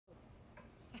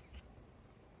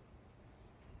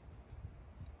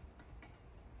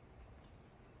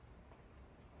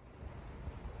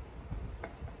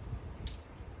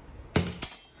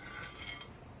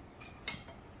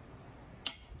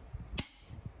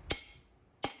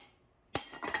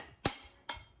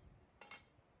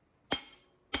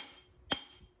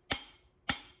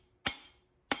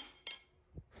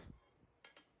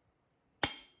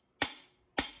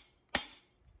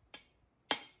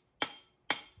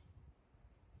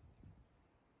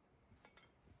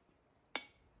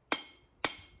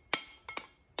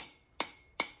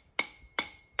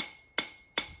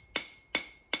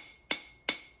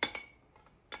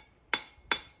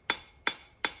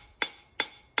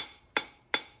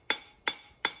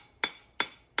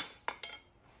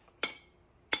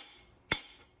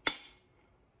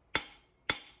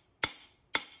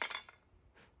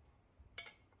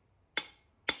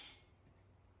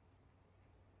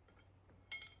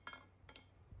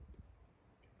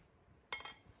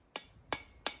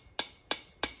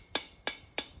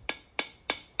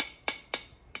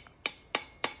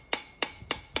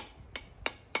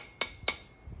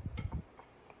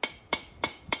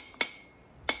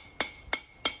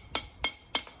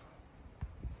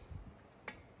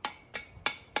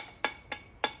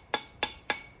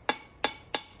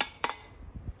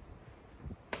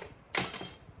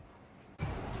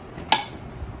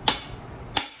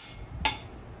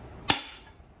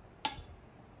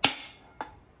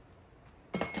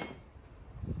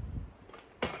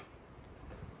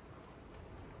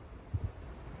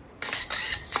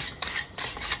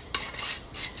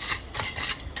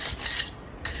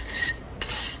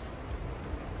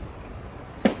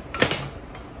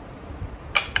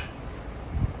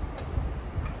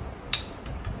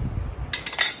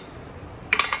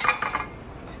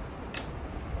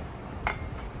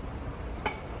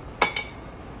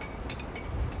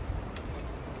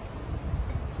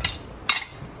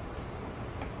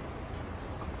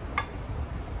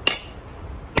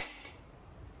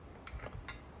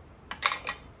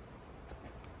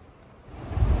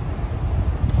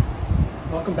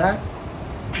Welcome back.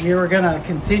 We are going to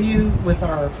continue with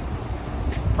our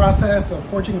process of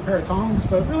forging a pair of tongs,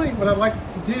 but really what I'd like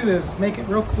to do is make it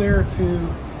real clear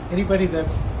to anybody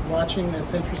that's watching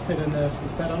that's interested in this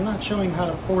is that I'm not showing how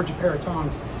to forge a pair of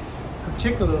tongs.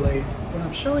 Particularly, what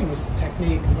I'm showing is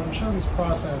technique, what I'm showing is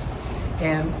process.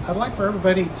 And I'd like for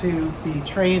everybody to be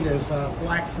trained as a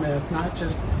blacksmith, not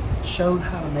just shown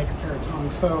how to make a pair of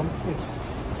tongs. So it's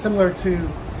similar to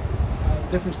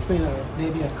difference between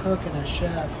maybe a cook and a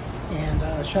chef. And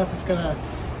a chef is going to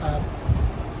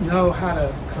know how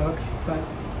to cook, but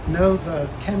know the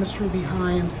chemistry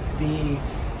behind the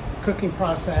cooking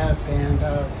process and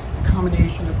the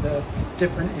combination of the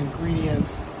different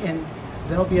ingredients, and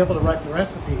they'll be able to write the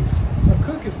recipes. A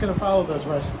cook is going to follow those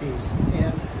recipes.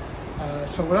 And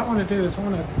so what I want to do is I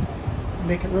want to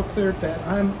make it real clear that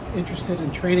I'm interested in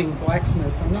training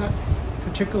blacksmiths. I'm not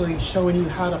particularly showing you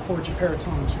how to forge a pair of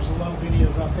tongs. There's a lot of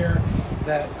videos out there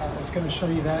that is going to show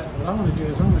you that. What I want to do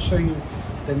is I want to show you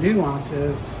the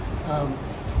nuances,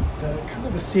 the kind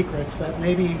of the secrets that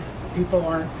maybe people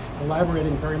aren't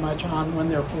elaborating very much on when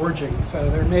they're forging. So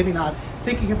they're maybe not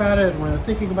thinking about it, and when they're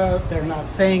thinking about it, they're not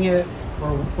saying it,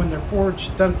 or when they're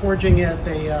done forging it,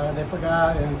 they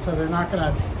forgot, and so they're not going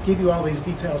to give you all these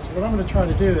details. So what I'm going to try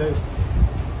to do is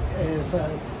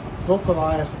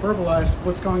verbalize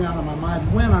what's going on in my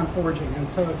mind when I'm forging. And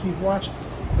so if you've watched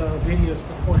the videos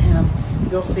beforehand,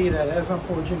 you'll see that as I'm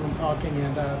forging, I'm talking,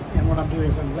 and what I'm doing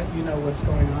is I'm letting you know what's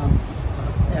going on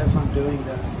as I'm doing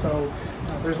this. So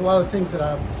there's a lot of things that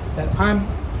I'm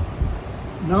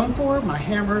known for: my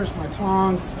hammers, my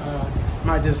tongs,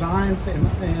 my designs, and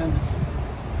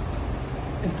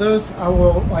those I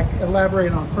will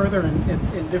elaborate on further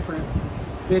in different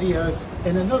videos.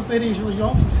 And in those videos, you'll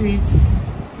also see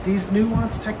these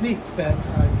nuanced techniques that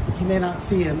you may not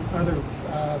see in other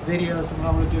videos. And what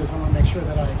I want to do is I want to make sure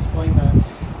that I explain that.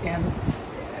 And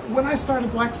when I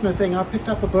started blacksmithing, I picked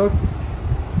up a book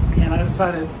and I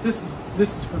decided this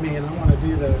is for me, and I want to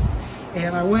do this.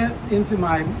 And I went into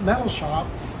my metal shop.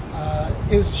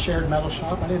 It was a shared metal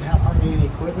shop. I didn't have hardly any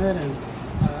equipment, and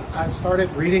I started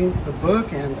reading the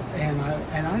book, and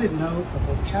I didn't know the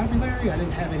vocabulary. I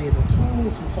didn't have any of the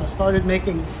tools, and so I started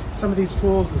making some of these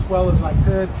tools as well as I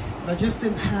could, but I just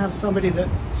didn't have somebody that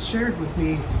shared with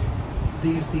me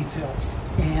these details.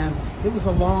 And it was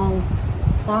a long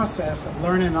process of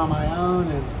learning on my own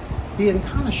and being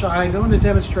kind of shy, going to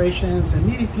demonstrations and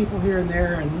meeting people here and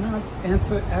there and not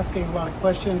asking a lot of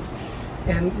questions.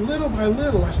 And little by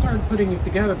little, I started putting it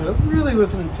together, but it really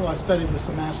wasn't until I studied with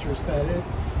some masters that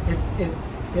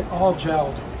it all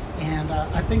gelled. And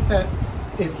I think that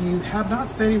if you have not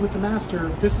studied with the master,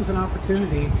 this is an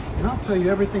opportunity, and I'll tell you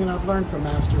everything that I've learned from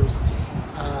masters.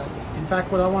 In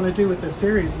fact, what I want to do with this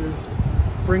series is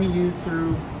bring you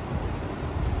through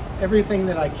everything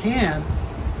that I can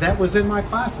that was in my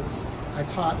classes. I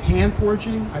taught hand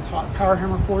forging, I taught power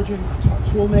hammer forging, I taught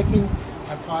tool making,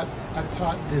 I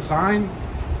taught design,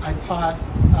 I taught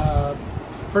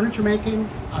furniture making,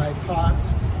 I taught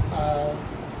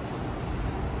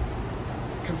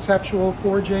conceptual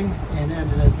forging, and then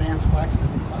an advanced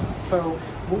blacksmithing class. So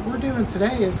what we're doing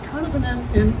today is kind of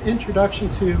an introduction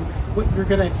to what you're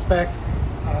going to expect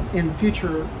in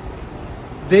future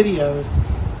videos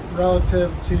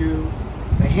relative to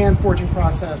the hand forging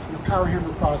process and the power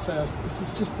hammer process. This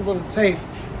is just a little taste,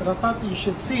 but I thought that you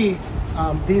should see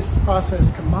these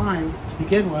processes combined to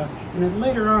begin with, and then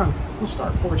later on we'll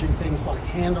start forging things like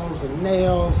handles and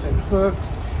nails and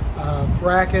hooks,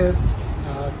 brackets.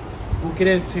 We'll get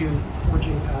into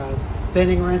forging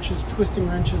bending wrenches, twisting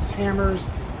wrenches,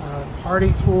 hammers,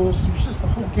 hardy tools. There's just the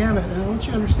whole gamut, and once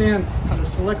you understand how to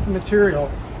select the material,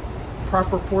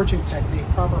 proper forging technique,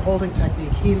 proper holding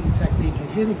technique, heating technique, and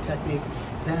hitting technique,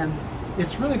 then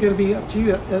it's really going to be up to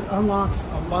you. It unlocks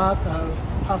a lot of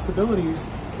possibilities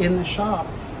in the shop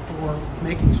for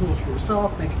making tools for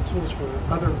yourself, making tools for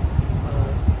other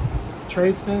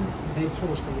tradesmen. I made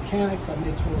tools for mechanics, I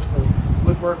made tools for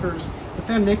woodworkers, but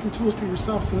then making tools for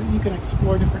yourself so that you can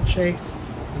explore different shapes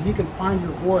and you can find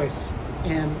your voice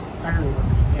in ironwork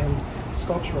and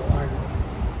sculptural ironwork.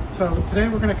 So today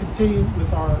we're going to continue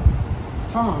with our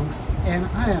tongs, and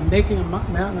I am making a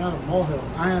mountain out of a molehill.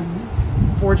 I am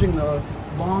forging the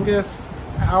longest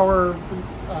hour-long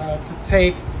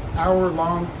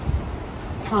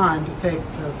time to take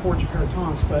to forge a pair of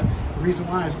tongs, but the reason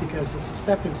why is because it's a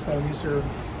stepping stone. These are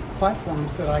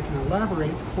platforms that I can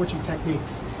elaborate the forging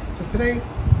techniques. So today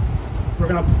we're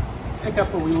going to pick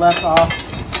up where we left off,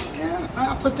 and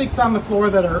I'll put things on the floor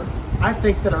that are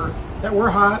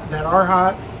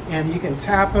hot, and you can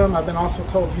tap them. I've been also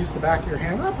told to use the back of your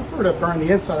hand. I prefer to burn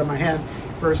the inside of my hand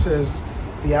versus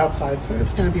the outside. So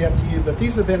it's going to be up to you. But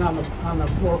these have been on the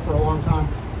floor for a long time.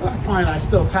 I find I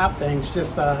still tap things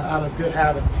just out of good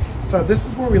habit. So this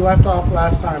is where we left off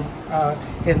last time,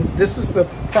 and this is the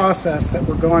process that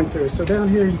we're going through. So down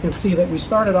here you can see that we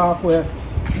started off with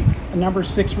a number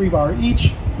 6 rebar.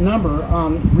 Each number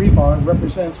on rebar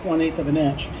represents 1/8 of an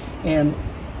inch, and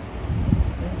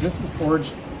this is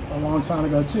forged a long time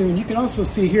ago too. And you can also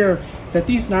see here that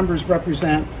these numbers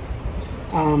represent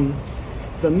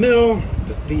the mill,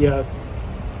 the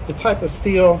type of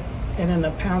steel, and then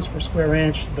the pounds per square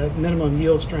inch, the minimum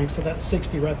yield strength. So that's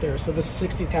 60 right there. So this is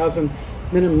 60,000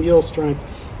 minimum yield strength.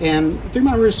 And through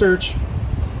my research,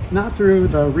 not through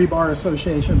the Rebar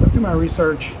Association, but through my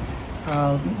research,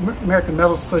 American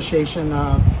Metal Association,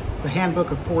 the Handbook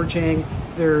of Forging,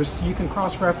 you can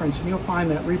cross-reference and you'll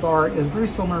find that rebar is very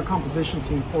similar in composition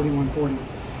to 4140.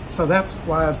 So that's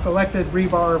why I've selected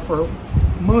rebar for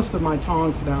most of my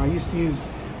tongs now. I used to use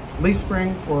leaf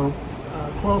spring or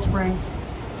coil spring,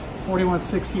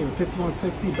 4160 or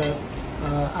 5160, but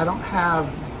I don't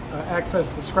have access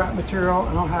to scrap material.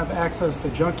 I don't have access to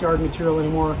junkyard material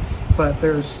anymore, but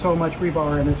there's so much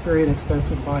rebar and it's very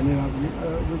inexpensive to buy new.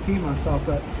 I'll repeat myself,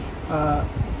 but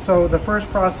so the first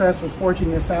process was forging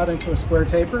this out into a square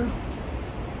taper.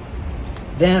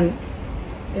 Then,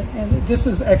 and this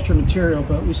is extra material,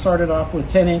 but we started off with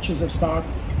 10 inches of stock,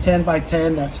 10 by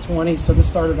 10, that's 20. So this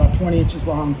started off 20 inches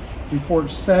long. We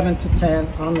forged 7 to 10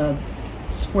 on the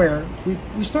square.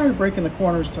 We started breaking the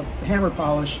corners to hammer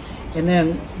polish, and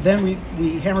then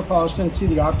we hammer polished into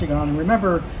the octagon. And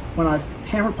remember, when I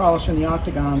hammer polished in the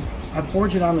octagon, I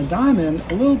forge it on the diamond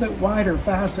a little bit wider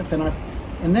facet than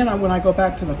and then when I go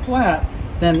back to the flat,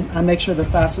 then I make sure the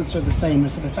facets are the same.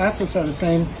 If the facets are the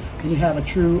same, then you have a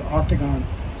true octagon.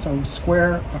 So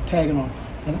square, octagonal.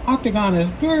 An octagon is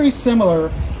very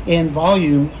similar in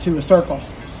volume to a circle.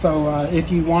 So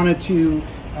if you wanted to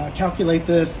calculate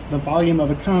the volume of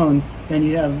a cone, then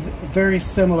you have a very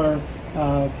similar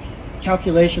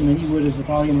calculation than you would as the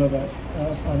volume of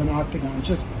an octagon,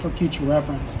 just for future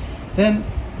reference. Then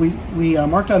we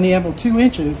marked on the anvil 2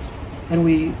 inches, and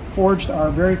we forged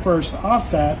our very first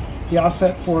offset, the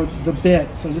offset for the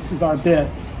bit. So this is our bit,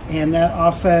 and that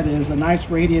offset is a nice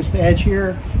radius edge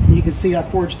here. And you can see I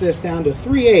forged this down to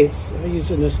 3/8. I'm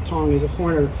using this tong as a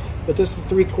pointer, but this is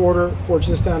 3/4. Forged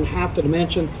this down half the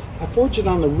dimension. I forged it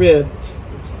on the rib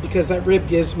because that rib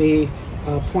gives me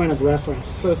a point of reference.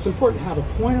 So it's important to have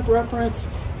a point of reference,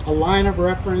 a line of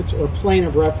reference, or plane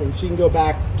of reference. So you can go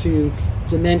back to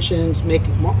dimensions, make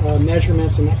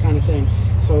measurements, and that kind of thing.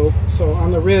 So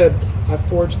on the rib, I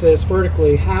forged this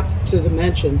vertically half to the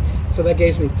dimension. So that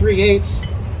gives me 3/8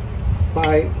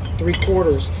 by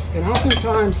 3/4. And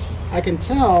oftentimes I can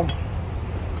tell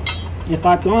if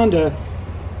I've gone to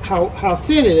how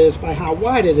thin it is by how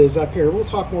wide it is up here. We'll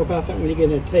talk more about that when you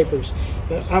get into tapers.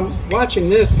 But I'm watching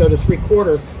this go to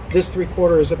 3/4. This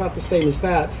 3/4 is about the same as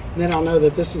that, and then I'll know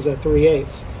that this is a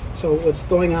 3/8. So what's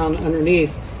going on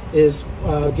underneath is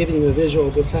giving you a visual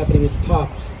of what's happening at the top.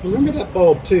 Remember that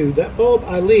bulb too. That bulb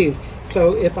I leave.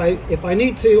 So if I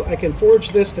need to, I can forge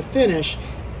this to finish,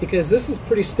 because this is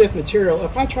pretty stiff material.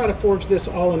 If I try to forge this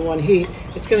all in one heat,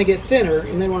 it's going to get thinner,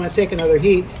 and then when I take another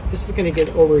heat, this is going to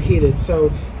get overheated.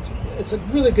 So it's a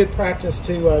really good practice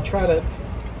to try to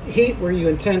heat where you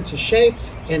intend to shape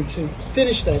and to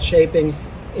finish that shaping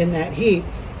in that heat.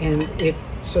 And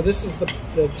so this is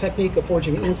the technique of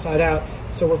forging inside out.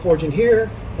 So we're forging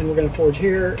here, and we're going to forge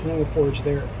here, and then we'll forge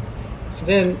there. So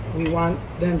then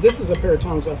this is a pair of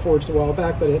tongs I forged a while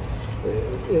back, but it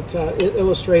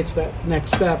illustrates that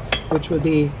next step, which would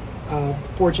be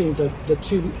forging the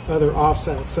 2 other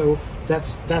offsets. So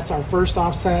that's our first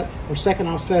offset. Our second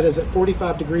offset is at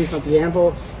 45 degrees on the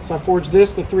anvil. So I forged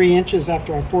this to 3 inches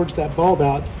after I forged that bulb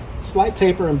out. Slight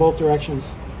taper in both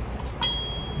directions,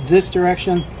 this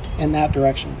direction and that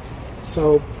direction.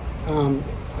 So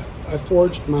I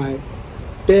forged my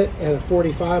bit at a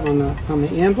 45 on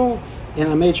the anvil, and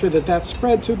I made sure that that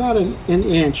spread to about an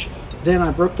inch. Then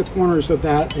I broke the corners of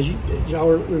that, as y'all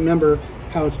remember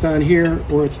how it's done here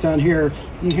or it's done here.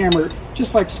 You hammer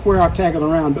just like square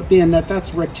octagonal around, but being that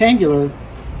that's rectangular,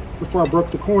 before I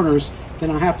broke the corners,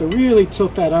 then I have to really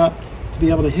tilt that up to be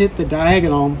able to hit the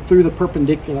diagonal through the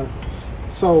perpendicular.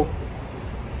 So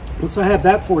once I have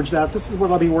that forged out, this is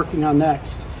what I'll be working on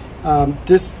next.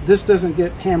 This doesn't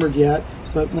get hammered yet,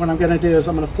 but what I'm going to do is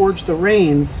I'm going to forge the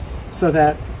reins so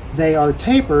that they are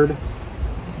tapered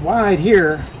wide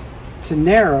here to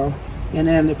narrow, and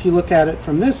then if you look at it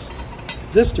from this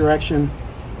direction,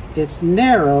 it's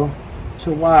narrow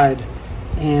to wide.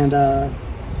 And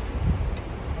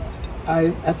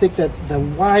I think that the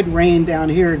wide range down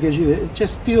here gives you, it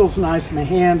just feels nice in the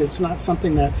hand. It's not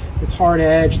something that it's hard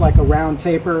edge like a round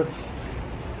taper,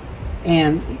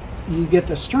 and you get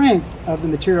the strength of the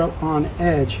material on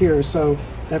edge here. So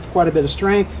that's quite a bit of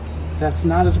strength. That's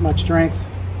not as much strength.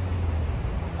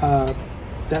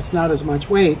 That's not as much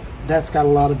weight. That's got a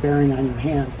lot of bearing on your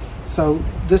hand. So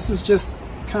this is just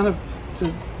kind of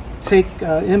to take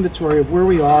inventory of where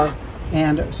we are.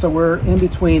 And so we're in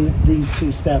between these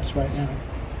two steps right now.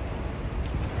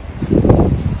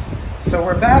 So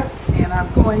we're back, and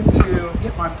I'm going to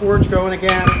get my forge going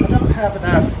again. I don't have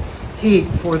enough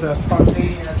heat for the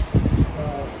spontaneous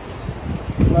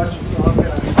combustion, so I'm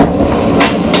going to do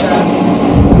that.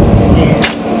 And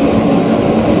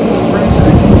bring it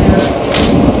back here.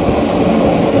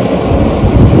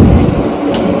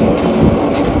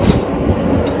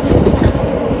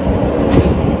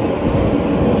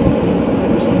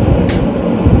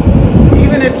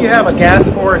 If you have a gas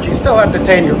forge, you still have to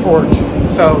tame your forge.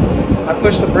 So I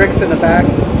push the bricks in the back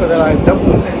so that I don't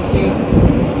lose any heat,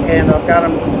 and I've got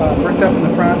them bricked up in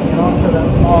the front, and also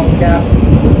that small gap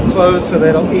closed so that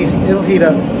it'll heat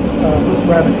up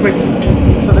rather quickly.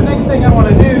 So the next thing I want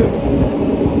to do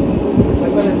is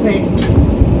I'm going to take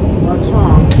our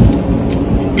tong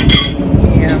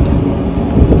and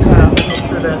make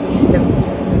sure that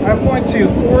I'm going to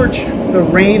forge the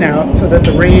rain out so that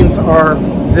the rains are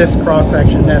this cross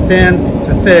section, that thin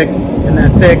to thick and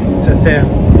that thick to thin.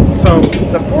 So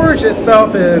the forge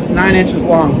itself is 9 inches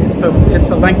long. It's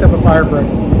the length of a fire brick,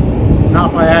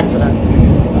 not by accident,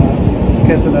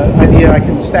 because of the idea I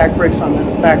can stack bricks on the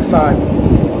back side.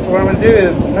 So what I'm going to do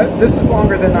is, this is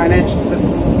longer than 9 inches. This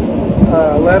is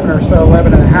 11 or so,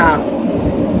 11 and a half.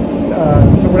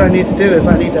 So what I need to do is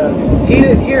I need to heat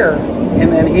it here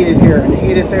and then heat it here, and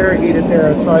heat it there, heat it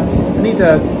there. So I need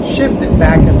to shift it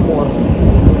back and forth.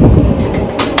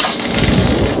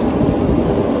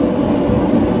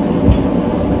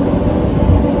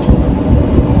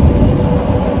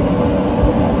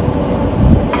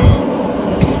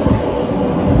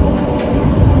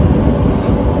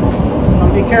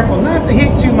 Careful not to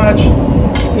heat too much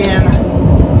in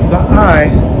the eye,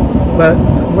 but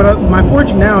my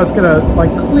forging now is going to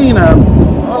like clean up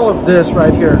all of this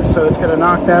right here. So it's going to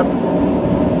knock that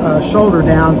shoulder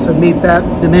down to meet that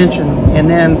dimension, and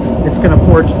then it's going to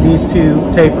forge these two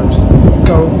tapers.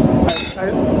 So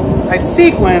I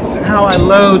sequence how I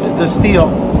load the steel,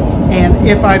 and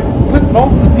if I put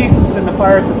both of the pieces in the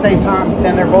fire at the same time,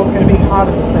 then they're both going to be hot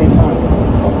at the same time.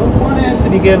 So I'll put one in to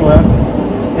begin with,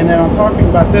 and then I'm talking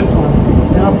about this one,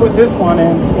 and I'll put this one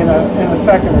in a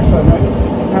second or so.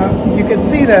 Now you can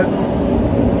see that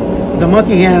the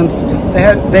monkey hands,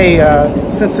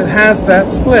 since it has that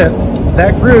split,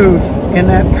 that groove, and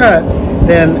that cut,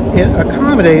 then it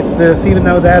accommodates this, even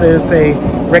though that is a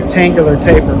rectangular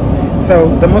taper.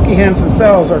 So the monkey hands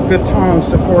themselves are good tongs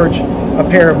to forge a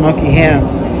pair of monkey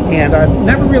hands, and I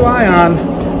never rely on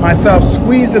myself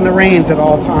squeezing the reins at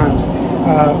all times.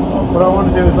 What I want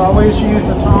to do is always use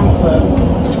a tong clip,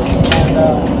 and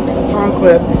a tong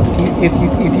clip, if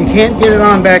you can't get it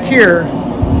on back here,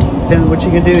 then what you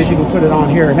can do is you can put it on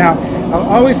here. Now, I'll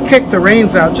always kick the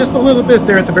reins out just a little bit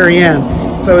there at the very end.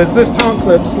 So as this tong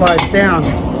clip slides down,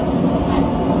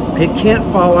 it can't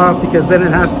fall off, because then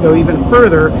it has to go even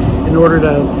further in order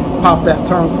to pop that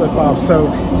tong clip off. So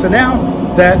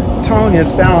now that tong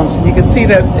is balanced, and you can see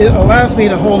that it allows me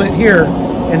to hold it here.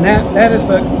 And that is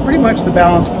pretty much the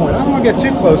balance point. I don't want to get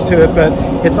too close to it, but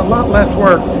it's a lot less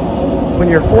work when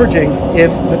you're forging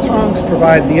if the tongs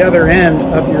provide the other end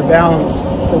of your balance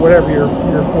for whatever you're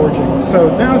forging. So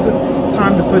now's the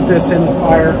time to put this in the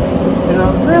fire, and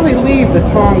I'll really leave the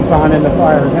tongs on in the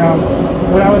fire. Now,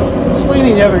 when I was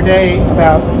explaining the other day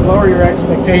about lower your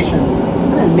expectations,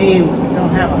 I didn't mean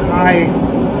don't have a high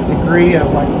degree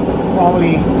of like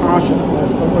quality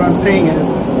consciousness, but what I'm saying is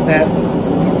that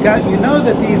you know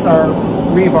that these are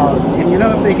rebar, and you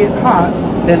know if they get hot,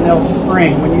 then they'll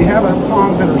spring. When you have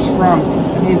tongs that are sprung,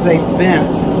 it means they've bent,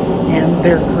 and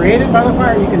they're created by the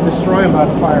fire. You can destroy them by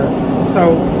the fire.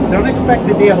 So don't expect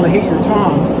to be able to heat your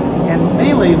tongs, and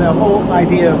mainly the whole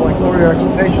idea of like lower your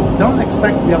expectations, don't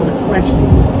expect to be able to quench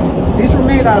these. These are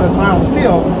made out of mild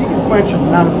steel. You can quench them,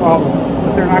 not a problem,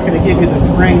 but they're not going to give you the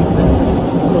spring that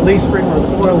the leaf spring or the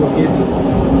coil will give you.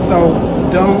 So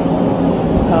don't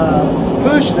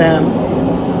push them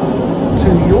to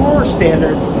your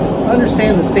standards.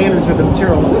 Understand the standards of the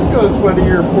material. This goes whether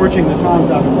you're forging the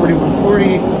tongs out of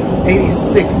 4140,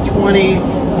 8620,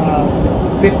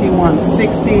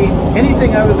 5160,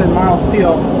 anything other than mild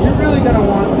steel. You're really going to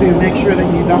want to make sure that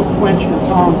you don't quench your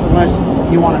tongs unless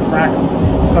you want to crack them.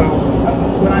 So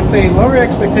when I say lower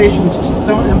expectations, just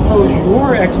don't impose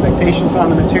your expectations on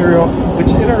the material, which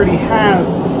it already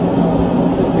has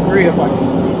the degree of like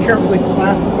carefully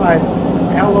classified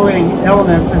alloying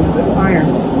elements into the iron,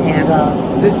 and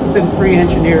this has been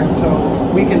pre-engineered, so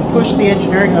we can push the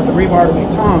engineering of the rebar to make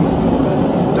tongs.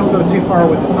 Don't go too far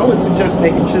with it. I would suggest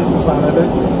making chisels out of it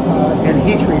and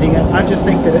heat treating it. I just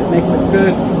think that it makes a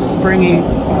good springy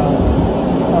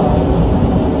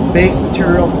base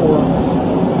material for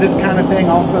this kind of thing.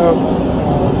 Also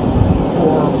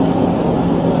for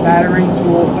battering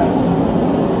tools.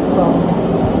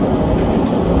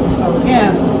 So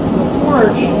again, the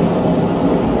torch,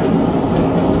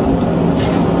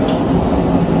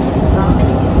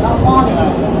 not long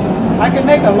enough. I could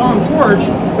make a long torch,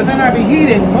 but then I'd be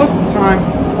heating most of the time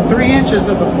 3 inches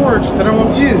of the forge that I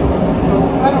won't use. So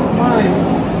I don't mind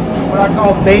what I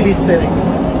call babysitting.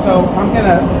 So I'm going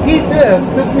to heat this.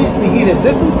 This needs to be heated.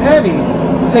 This is heavy.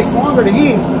 It takes longer to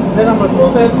heat. Then I'm going to pull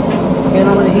this, and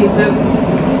I'm going to heat this.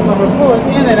 So I'm going to pull it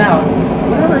in and out.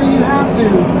 Whenever you have to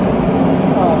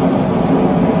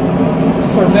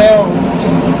surveil,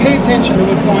 just pay attention to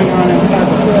what's going on inside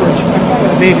the forge. I call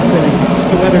that babysitting.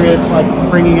 So whether it's like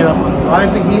bringing it up on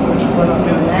rising heat, which is what I'm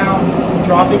doing now,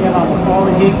 dropping it on the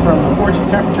falling heat from the forging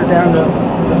temperature down to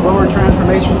the lower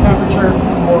transformation temperature,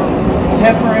 or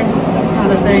tempering, that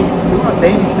kind of thing. You want to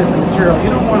babysit the material.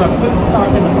 You don't want to put the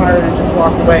stock in the fire and just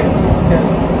walk away,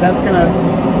 because that's going to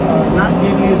not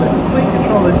give you the complete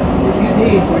control that you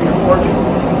need when you're forging.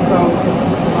 So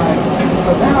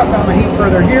now I've got my heat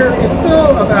further here. It's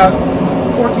still about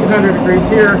 1400 degrees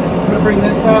here. I'm going to bring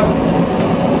this up.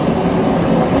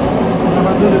 I'm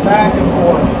going to move it back and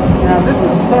forth. Now this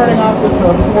is starting off with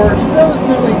the forge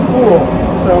relatively cool.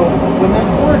 So when that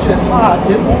forge is hot,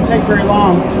 it won't take very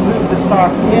long to move the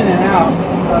stock in and out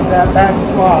of that back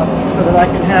slot so that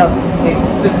I can have a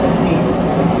consistent heat.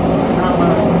 So now I'm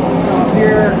going to come up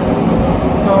here.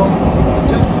 So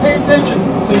just pay attention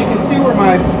so you can see where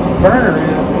my burner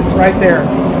is. It's right there.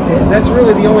 That's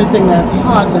really the only thing that's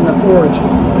hot in the forge.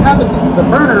 What happens is the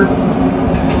burner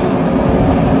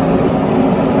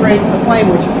creates the flame,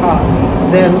 which is hot.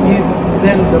 Then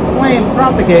the flame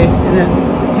propagates and it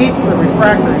heats the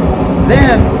refractory.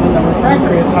 Then when the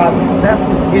refractory is hot, that's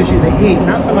what gives you the heat.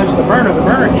 Not so much the burner. The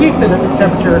burner keeps it at the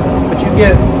temperature, but you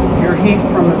get your heat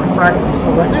from the refractory.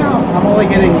 So right now I'm only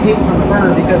getting heat from the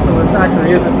burner because the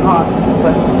refractory isn't hot.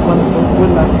 But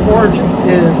when the forge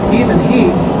is even heat,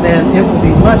 then it will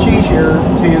be much easier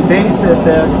to babysit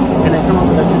this and then come up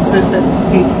with a consistent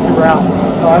heat throughout.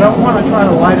 So I don't want to try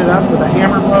to light it up with a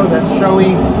hammer blow that's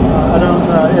showy.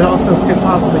 It also could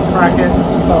possibly crack it.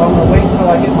 So I'm going to wait until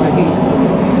I get my heat.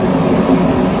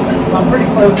 So I'm pretty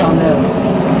close on this.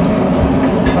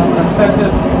 So I'm going to set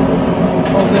this,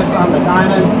 hold this on the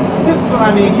diamond. This is what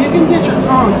I mean. You can get your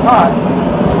tongs hot.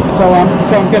 So I'm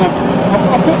going to,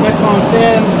 I'll put my tongs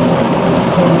in.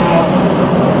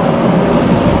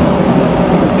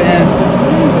 And as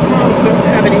long as the tongs don't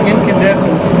have any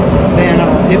incandescence, then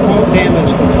it won't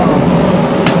damage the tongs.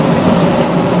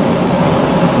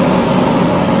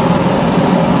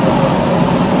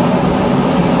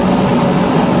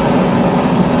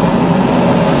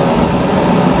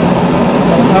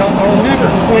 I'll never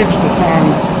quench the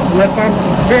tongs unless I'm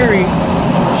very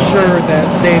sure that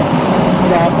they've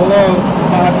dropped below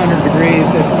 500 degrees,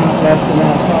 if not less than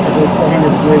that, probably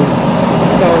 400 degrees.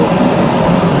 So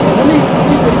let me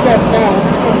discuss now.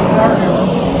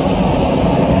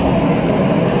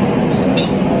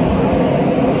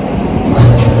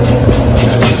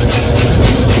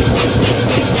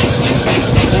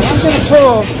 And I'm going to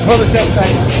pull the depth back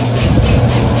up.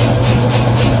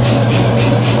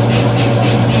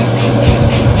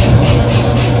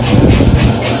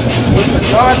 With the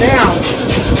jaw down,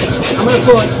 I'm going to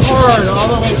pull it hard all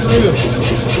the way through.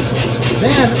 Then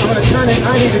I'm going to turn it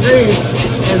 90 degrees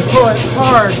and pull it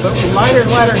hard, but with lighter and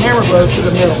lighter hammer blows to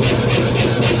the middle.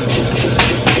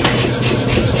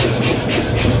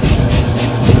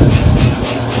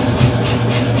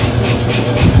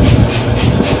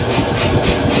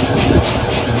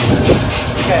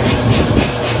 Okay.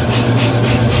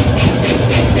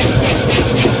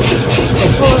 So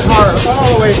pull it hard all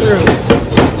the way through.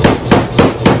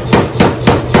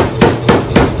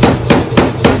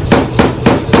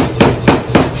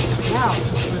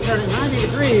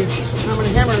 I'm going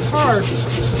to hammer it hard. And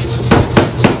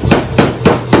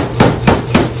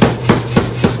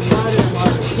lighter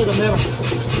to the middle.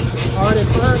 Hard at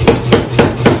first.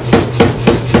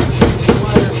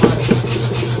 Lighter and lighter.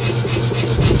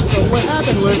 So what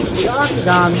happened was the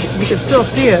octagon, you can still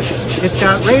see it. It's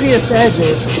got radius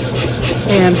edges.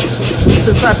 And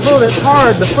since I pulled it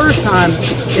hard the first time,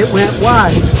 it went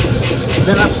wide.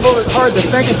 Then I pulled it hard the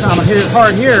second time. I hit it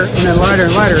hard here, and then lighter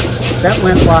and lighter. That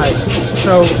went wide.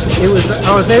 So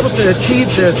I was able to achieve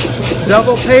this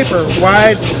double paper,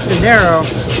 wide to narrow,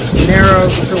 narrow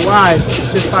to wide,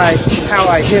 just by how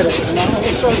I hit it. And I'm going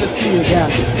to show this to you again.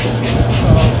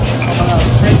 So I'm going to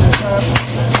bring this up.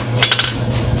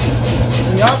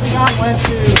 The octagon went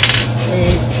to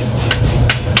a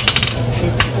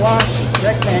squash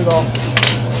rectangle,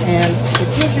 and it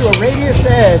gives you a radius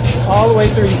edge all the way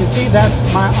through. You can see that's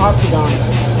my octagon.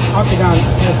 Octagon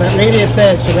has that radius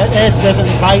edge, so that edge doesn't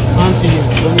bite onto you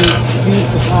when you use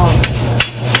the tong.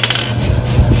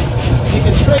 You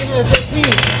can straighten it at heat.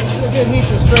 This is a good heat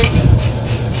to straighten it.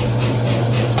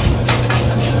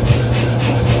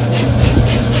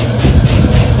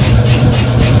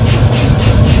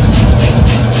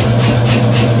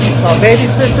 So I'll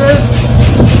babysit this.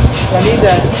 I need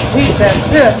to heat that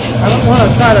tip. I don't want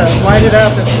to try to light it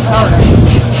up at the power head.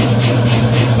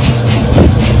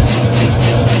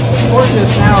 The torch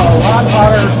is now a lot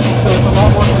hotter, so it's a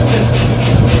lot more consistent.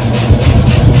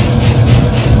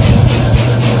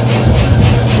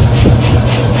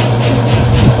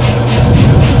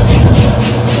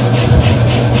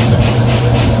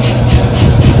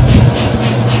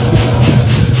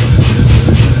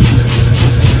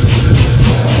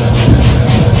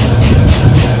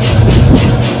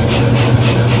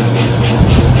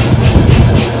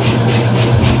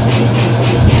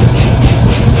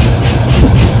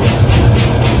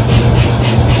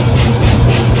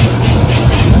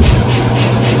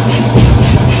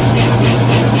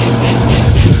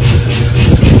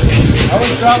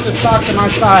 Drop the stock to my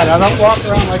side. I don't walk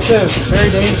around like this. It's very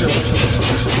dangerous.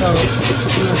 So I'm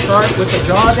going to start with the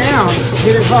jaw down,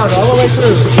 hit it hard all the way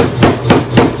through.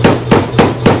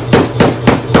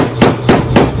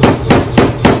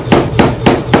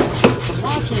 I'm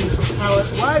watching how it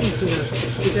widens here,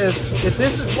 because if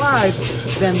this is wide,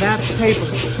 then that's paper.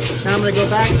 Now I'm going to go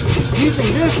back. Using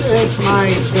this as my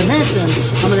dimension,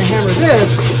 I'm going to hammer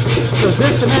this. So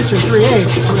this dimension 3/8.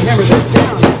 I'm going to hammer this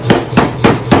down.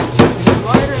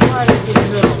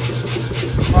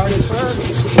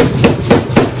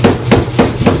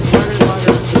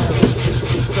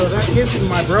 So that gives me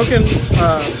my broken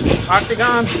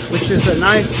octagon, which is a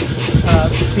nice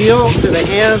feel to the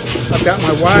hands. I've got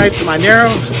my wide to my narrow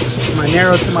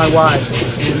to my wide.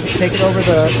 And take it over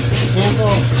the handle.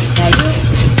 Now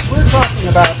we're talking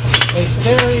about a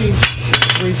very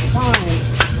refined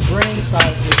grain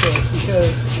size with this,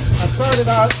 because I started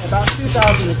out about 2,000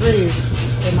 degrees,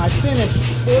 and my finished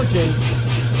forging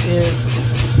is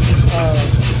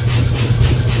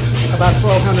about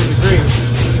 1,200 degrees.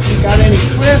 If you've got any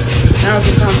twists, now's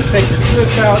the time to take the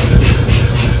twist out.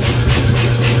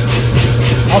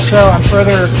 I'll show on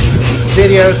further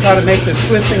videos how to make this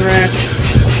twisting wrench.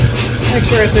 Make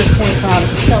sure at this point in time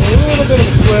it's got a little bit of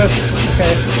a twist.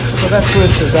 Okay, so that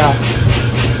twist is out.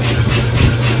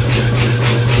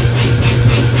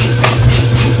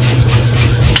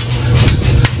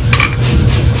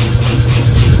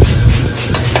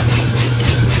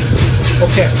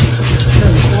 Okay,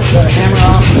 turn the hammer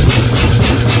off.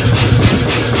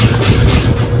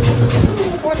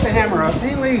 I want the hammer off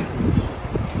mainly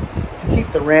to keep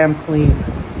the ram clean.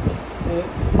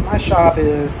 My shop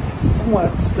is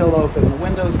somewhat still open. The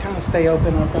windows kind of stay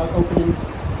open. I've got openings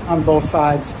on both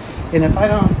sides. And if I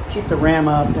don't keep the ram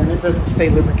up, then it doesn't stay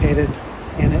lubricated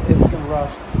and it's going to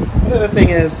rust. The other thing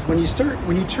is, when you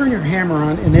turn your hammer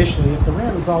on initially, if the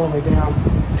ram is all the way down,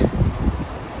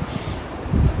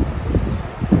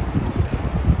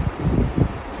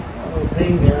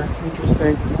 there.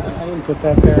 Interesting. I didn't put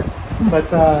that there.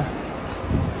 But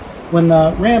when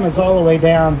the ram is all the way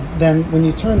down, then when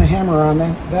you turn the hammer on,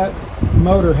 that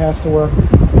motor has to work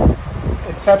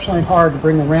exceptionally hard to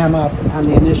bring the ram up on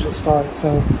the initial start.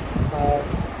 So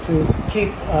to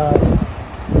keep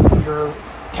your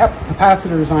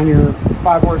capacitors on your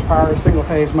 5 horsepower single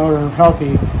phase motor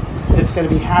healthy, it's going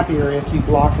to be happier if you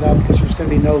block it up, because there's going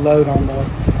to be no load on the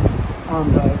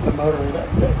motor.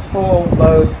 The full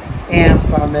load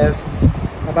amps on this is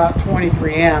about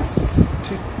 23 amps,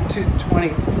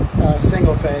 220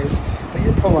 single phase, but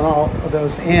you're pulling all of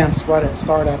those amps right at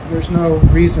startup. There's no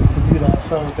reason to do that.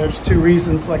 So there's 2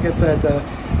 reasons, like I said, to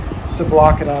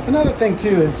block it up. Another thing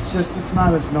too is just it's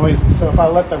not as noisy. So if I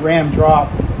let the ram drop,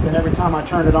 then every time I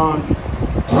turn it on,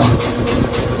 it's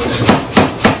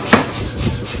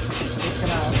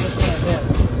gonna hit.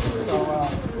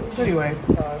 So anyway,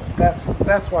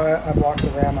 that's why I blocked the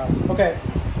ram up. Okay.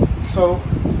 So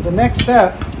the next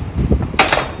step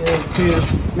is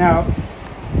to, now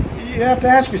you have to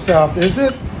ask yourself, is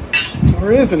it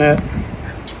or isn't it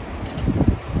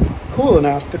cool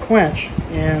enough to quench?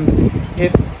 And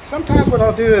if sometimes what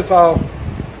I'll do is I'll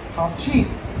cheat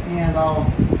and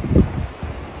I'll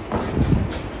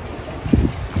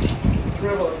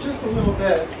dribble it just a little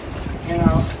bit, and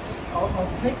I'll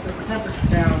take the temperature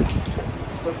down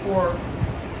before.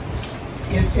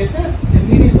 If it's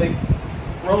immediately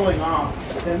rolling off,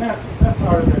 then that's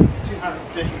hotter than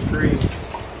 250 degrees.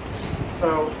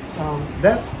 So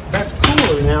that's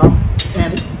cooler now.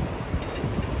 And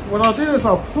what I'll do is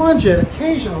I'll plunge it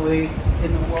occasionally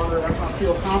in the water if I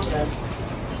feel confident.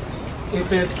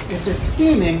 If it's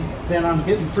steaming, then I'm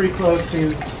getting pretty close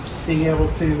to being able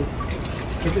to.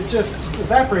 If it just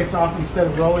evaporates off instead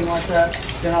of rolling like that,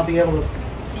 then I'll be able to.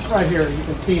 Just right here, you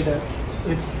can see that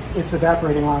it's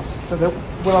evaporating off. So that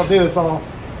what I'll do is I'll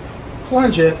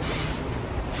plunge it.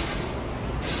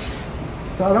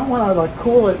 So I don't want to like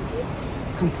cool it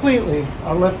completely.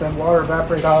 I'll let the water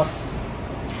evaporate off,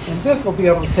 and this will be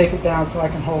able to take it down so I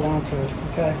can hold on to it.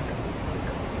 Okay.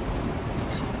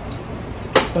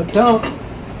 But don't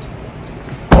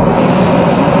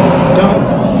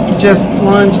just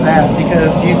plunge that,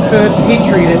 because you could heat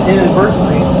treat it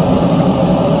inadvertently.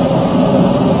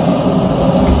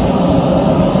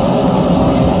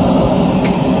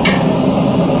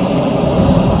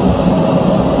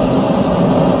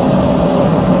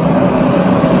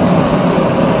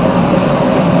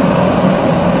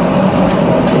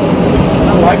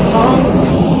 I like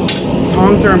tongs.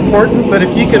 Tongs are important, but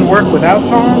if you can work without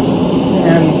tongs,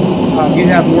 and you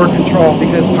have more control,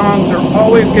 because tongs are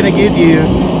always going to give you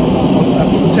a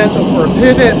potential for a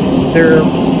pivot. They're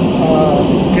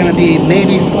going to be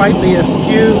maybe slightly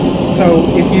askew. So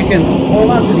if you can hold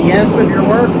on to the ends of your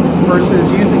work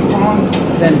versus using tongs,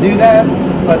 then do that.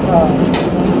 But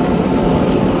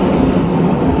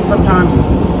sometimes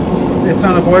it's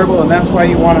unavoidable, and that's why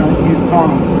you want to use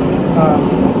tongs.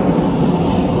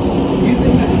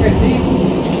 Using this technique,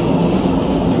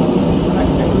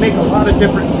 make a lot of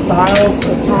different styles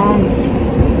of tongs,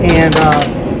 and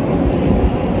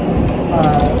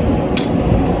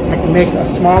I can make a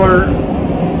smaller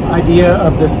idea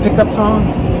of this pickup tong.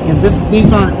 And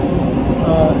these aren't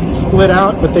split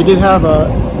out, but they do have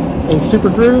a super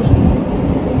groove,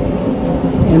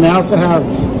 and they also have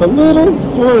the little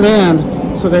forward end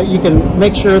so that you can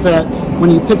make sure that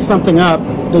when you pick something up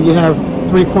that you have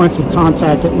 3 points of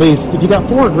contact at least. If you got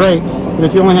 4, great, but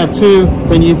if you only have 2,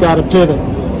 then you've got to pivot.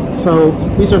 So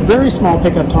these are very small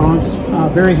pickup tongs,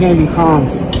 very handy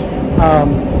tongs.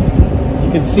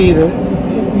 You can see that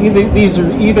these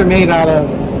are either made out of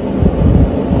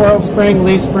coil spring,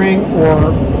 leaf spring,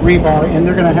 or rebar, and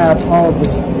they're going to have all of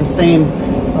the same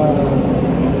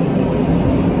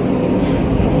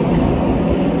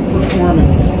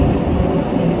performance.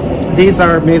 These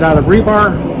are made out of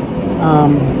rebar.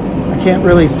 I can't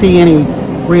really see any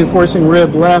reinforcing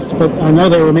rib left, but I know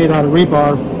they were made out of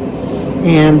rebar.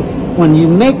 And when you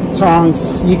make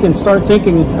tongs, you can start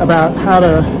thinking about how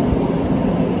to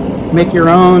make your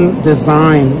own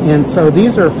design. And so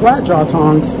these are flat jaw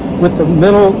tongs with the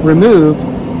middle removed.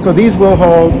 So these will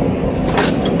hold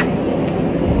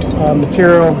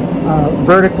material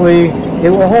vertically.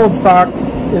 It will hold stock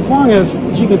as long as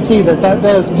you can see that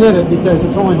does pivot, because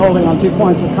it's only holding on 2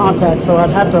 points of contact. So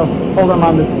I'd have to hold them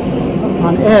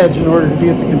on edge in order to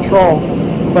get the control.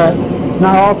 But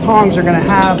not all tongs are going to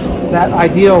have that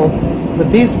ideal, but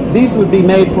these would be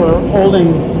made for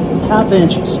holding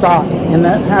 1/2-inch stock, and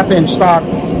that 1/2-inch stock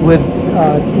would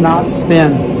not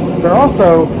spin. They're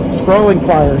also scrolling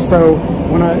pliers, so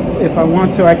if I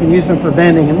want to, I can use them for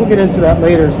bending, and we'll get into that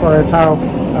later as far as how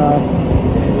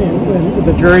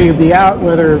the jury would be out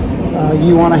whether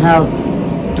you want to have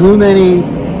too many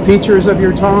features of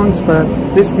your tongs. But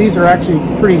these are actually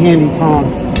pretty handy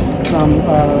tongs. Some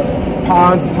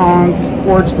pause tongs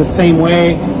forged the same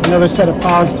way. Another set of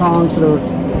pause tongs that are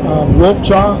wolf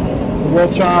jaw. The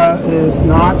wolf jaw is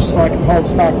notched, so I can hold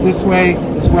stock this way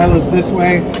as well as this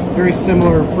way. Very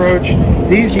similar approach.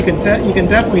 These you can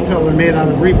definitely tell they're made out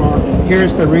of rebar.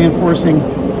 Here's the reinforcing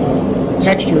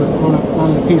texture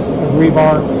on a piece of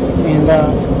rebar, and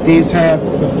these have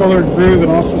the fuller groove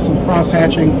and also some cross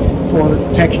hatching for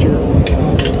texture.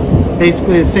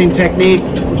 Basically the same technique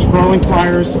for scrolling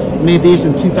pliers. Made these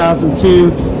in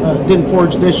 2002. Didn't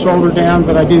forge this shoulder down,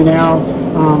 but I do now.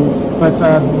 But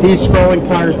these scrolling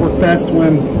pliers work best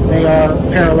when they are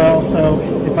parallel. So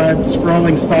if I have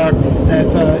scrolling stock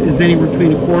that is anywhere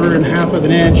between 1/4 and 1/2 of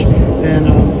an inch,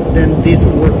 then these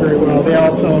would work very well. They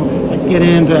also get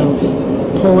into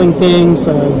pulling things,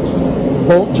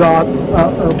 bolt jaw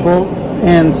or bolt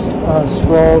end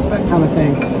scrolls, that kind of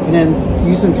thing. And then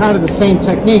using kind of the same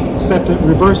technique, except at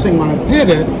reversing my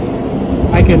pivot,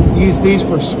 I can use these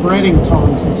for spreading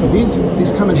tongs, and so these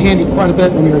come in handy quite a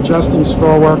bit when you're adjusting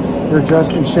scroll work, you're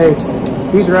adjusting shapes.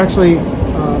 These are actually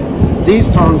these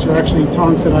tongs are actually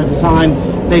tongs that I designed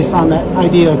based on that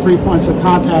idea of 3 points of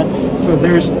contact. So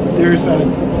there's a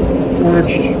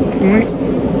forged point,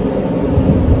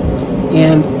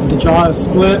 and the jaw is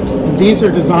split. And these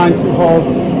are designed to hold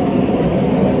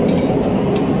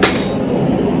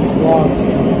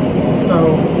logs.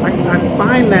 So I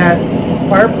find that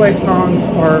fireplace tongs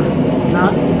are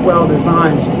not well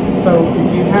designed. So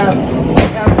if you have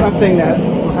something that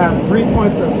will have 3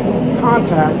 points of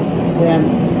contact, then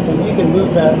you can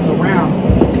move that around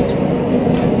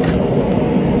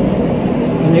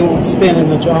and they won't spin in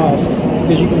the jaws,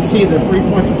 because you can see the 3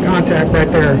 points of contact right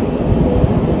there.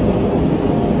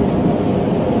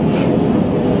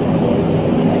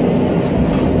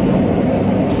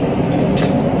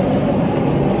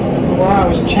 So while I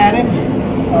was chatting,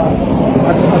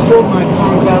 I pulled my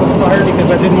tongs out of the fire because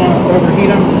I didn't want to overheat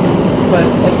them. But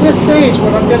at this stage,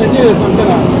 what I'm going to do is I'm going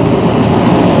to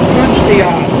punch the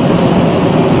eye.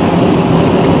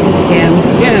 And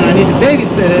again, I need to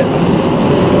babysit it.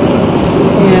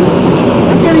 And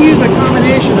I'm going to use a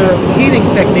combination of heating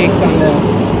techniques on this.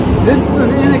 This is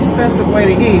an inexpensive way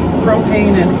to heat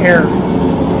propane and air.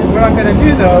 And what I'm going to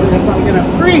do though is I'm going to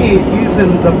preheat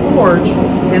using the forge,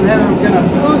 and then I'm going to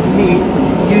post-heat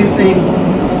using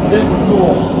this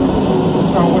tool.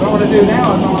 So what I want to do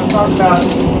now is I want to talk about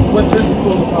what this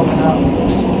tool is all about.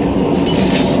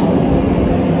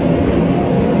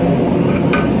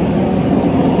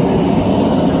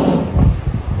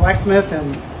 Blacksmith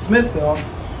in Smithville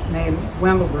named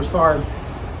Wendell Broussard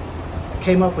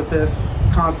came up with this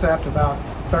concept about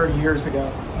 30 years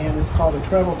ago, and it's called a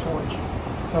Treadle Torch.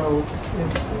 So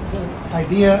it's the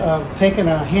idea of taking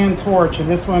a hand torch, and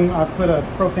this one I put a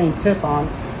propane tip on,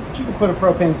 but you can put a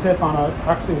propane tip on an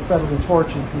oxyacetylene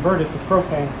torch and convert it to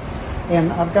propane.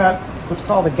 And I've got what's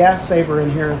called a gas saver in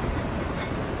here,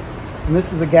 and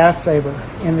this is a gas saver.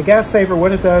 And the gas saver,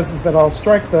 what it does is that I'll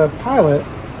strike the pilot,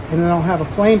 and then I'll have a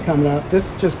flame coming up.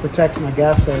 This just protects my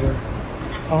gas saver.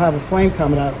 I'll have a flame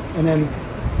coming up, and then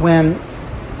when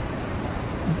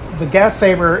the gas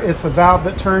saver, it's a valve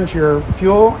that turns your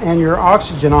fuel and your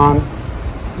oxygen on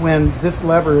when this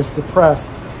lever is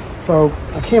depressed. So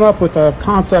I came up with a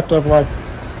concept of like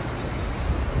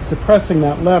depressing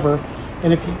that lever,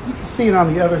 and if you can see it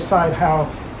on the other side how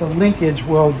the linkage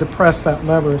will depress that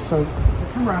lever. So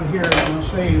come around here and I'll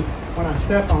show you when I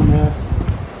step on this.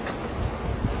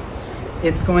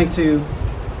 It's going to,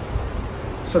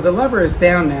 so the lever is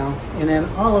down now, and then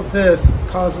all of this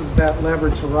causes that lever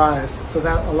to rise, so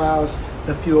that allows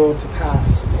the fuel to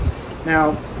pass.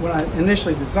 Now, when I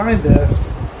initially designed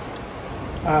this,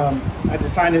 I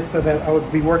designed it so that I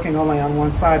would be working only on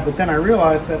one side, but then I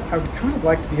realized that I would kind of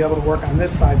like to be able to work on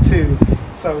this side too.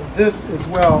 So this as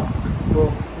well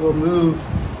will move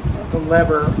the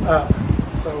lever up.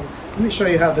 So let me show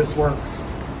you how this works.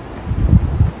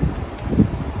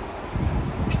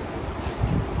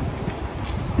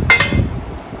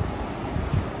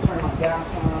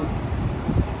 Gas on,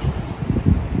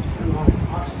 turn my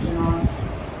oxygen on.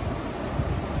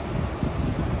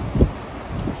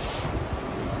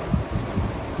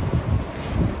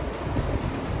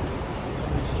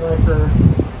 Striker.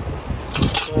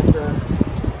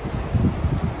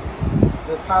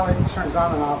 The pilot turns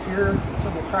on and off here, so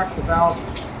we'll crack the valve.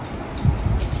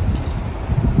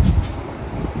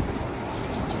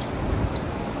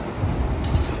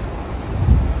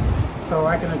 So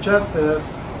I can adjust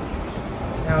this.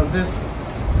 Now this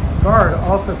guard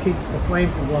also keeps the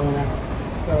flame from blowing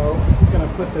out. So I'm going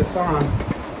to put this on,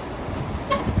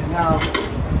 and now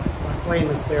my flame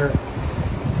is there.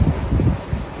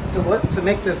 To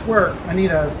make this work, I need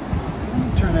to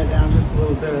turn that down just a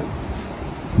little bit.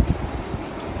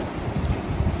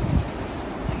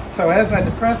 So as I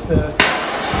depress this, I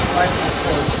light my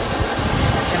torch,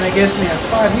 and it gives me a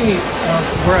spot heat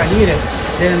of where I need it.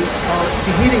 Then I'll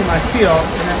be heating my steel,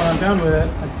 and then when I'm done with it,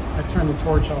 I turn the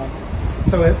torch off.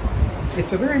 So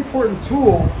it's a very important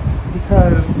tool,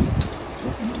 because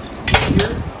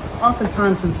you're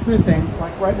oftentimes in smithing,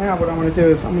 like right now what I'm going to do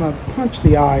is I'm going to punch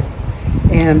the eye,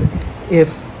 and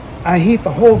if I heat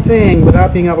the whole thing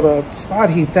without being able to spot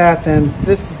heat that, then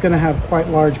this is going to have quite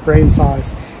large grain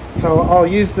size. So I'll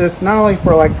use this not only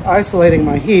for like isolating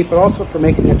my heat, but also for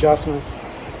making adjustments.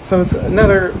 So it's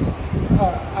another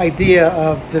idea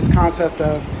of this concept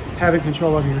of having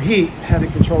control over your heat,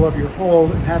 having control over your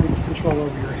hold, and having control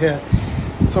over your hit.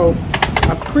 So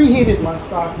I preheated my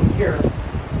stock in here,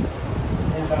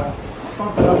 and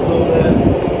bump it up a little bit.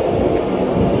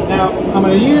 Now I'm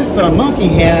going to use the monkey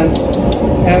hands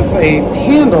as a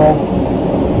handle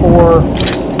for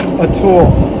a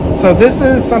tool. So this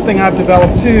is something I've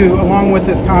developed too, along with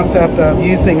this concept of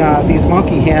using these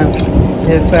monkey hands,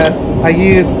 is that I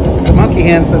use the monkey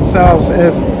hands themselves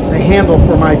as the handle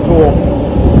for my tool.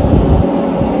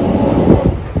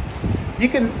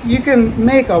 You can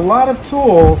make a lot of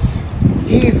tools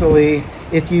easily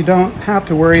if you don't have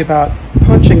to worry about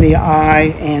punching the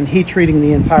eye and heat treating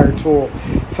the entire tool.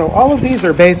 So all of these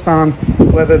are based on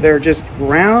whether they're just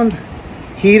ground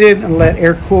heated and let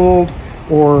air cooled,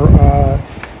 or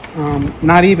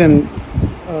not even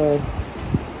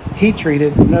heat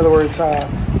treated. In other words,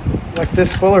 like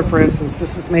this fuller, for instance,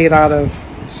 this is made out of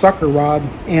sucker rod,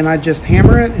 and I just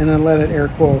hammer it and then let it air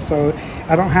cool. So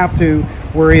I don't have to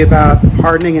worry about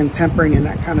hardening and tempering and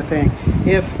that kind of thing.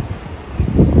 If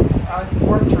I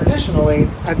worked traditionally,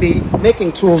 I'd be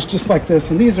making tools just like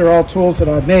this, and these are all tools that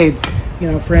I've made.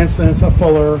 You know, for instance, a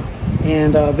fuller,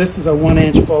 and this is a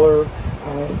 1-inch fuller,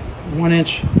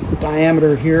 1-inch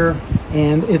diameter here,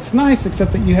 and it's nice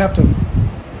except that you have to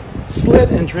slit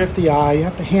and drift the eye. You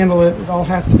have to handle it. It all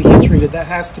has to be heat treated. That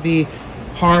has to be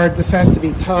hard. This has to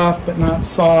be tough but not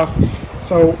soft.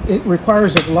 So it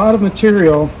requires a lot of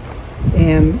material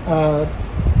and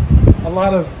a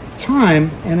lot of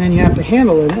time, and then you have to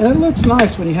handle it. And it looks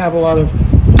nice when you have a lot of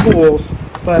tools,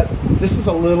 but this is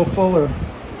a little fuller,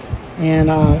 and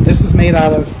this is made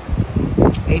out of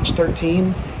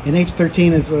H13, and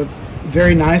H13 is a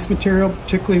very nice material,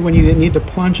 particularly when you need to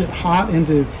plunge it hot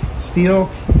into steel,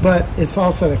 but it's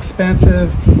also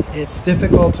expensive. It's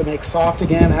difficult to make soft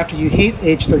again. After you heat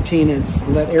H13, it's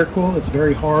let air cool, it's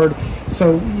very hard.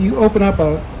 So you open up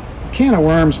a can of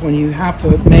worms when you have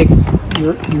to make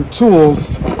your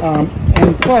tools,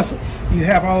 and plus you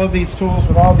have all of these tools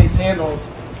with all these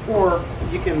handles, or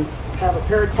you can have a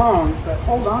pair of tongs that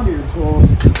hold onto your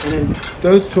tools, and then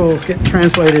those tools get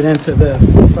translated into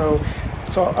this. So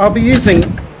I'll be using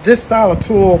this style of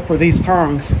tool for these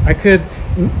tongs. I could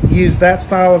use that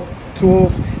style of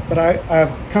tools, but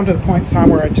I've come to the point in time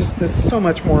where this is so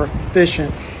much more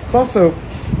efficient. It's also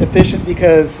efficient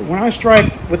because when I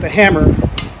strike with the hammer,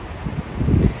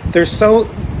 there's so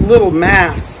little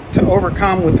mass to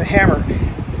overcome with the hammer.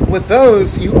 With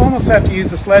those, you almost have to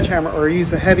use a sledgehammer or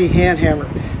use a heavy hand hammer.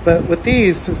 But with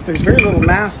these, since there's very little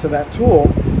mass to that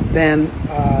tool, then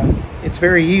it's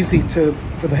very easy for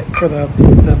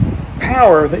the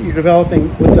power that you're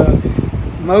developing with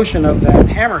the motion of that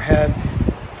hammerhead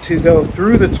to go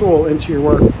through the tool into your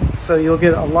work. So you'll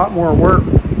get a lot more work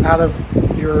out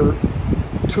of your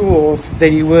tools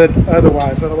than you would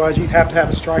otherwise. Otherwise, you'd have to have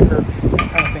a striker, that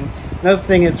kind of thing. Another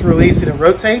thing, it's really easy to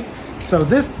rotate. So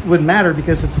this would matter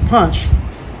because it's a punch.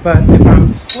 But if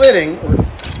I'm slitting or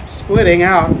splitting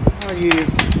out, I'll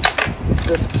use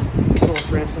this tool,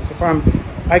 for instance. If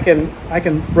I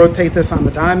can rotate this on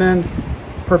the diamond,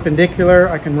 perpendicular.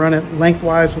 I can run it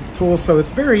lengthwise with the tools. So it's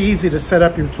very easy to set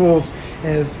up your tools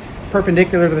as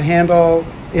perpendicular to the handle,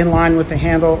 in line with the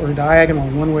handle, or diagonal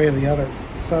one way or the other.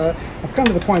 So I've come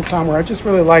to the point in time where I just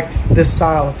really like this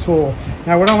style of tool.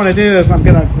 Now what I want to do is I'm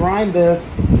going to grind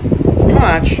this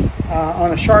punch. I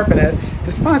want to sharpen it.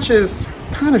 This punch is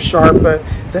kind of sharp, but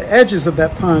the edges of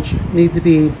that punch need to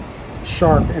be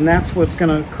sharp, and that's what's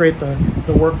going to create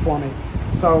the work for me.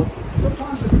 So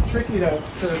sometimes it's tricky to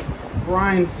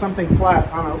grind something flat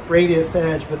on a radius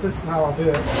edge, but this is how I'll do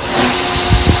it.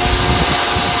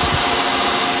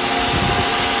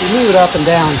 You move it up and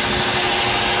down.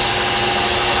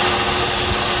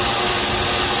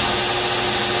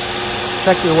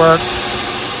 Check your work.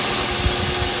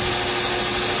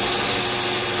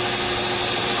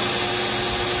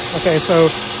 Okay, so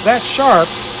that's sharp.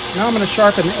 Now I'm going to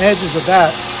sharpen the edges of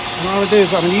that. And what I'm going to do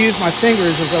is I'm going to use my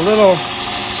fingers as a little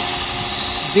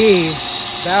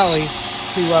valley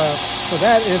to, so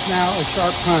that is now a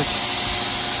sharp punch.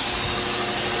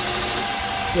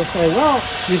 You'll say, well,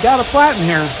 you've got a flatten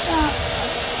here.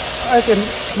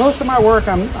 Most of my work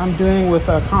I'm doing with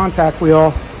a contact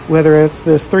wheel, whether it's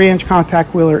this 3-inch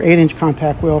contact wheel or 8-inch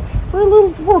contact wheel. Very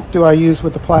little work do I use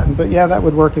with the platen, but yeah, that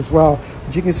would work as well.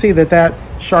 But you can see that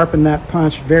sharpened that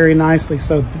punch very nicely.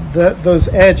 So those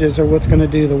edges are what's going to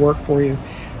do the work for you.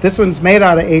 This one's made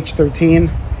out of H13.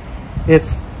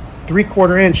 It's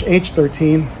 3/4 inch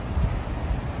H13.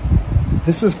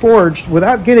 This is forged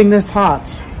without getting this hot.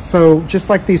 So just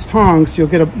like these tongs,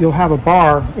 you'll have a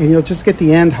bar and you'll just get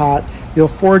the end hot. You'll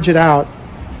forge it out.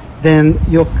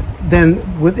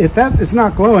 If that is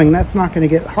not glowing, that's not going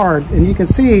to get hard. And you can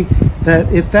see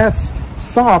that if that's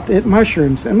soft, it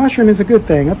mushrooms. And mushroom is a good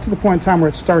thing up to the point in time where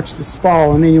it starts to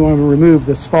spall, and then you want to remove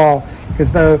the spall,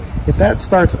 because if that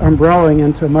starts umbrelling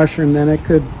into a mushroom, then it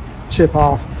could chip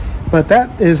off. but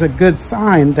that is a good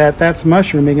sign that that's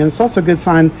mushrooming, and it's also a good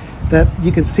sign that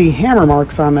you can see hammer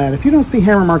marks on that. If you don't see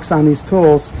hammer marks on these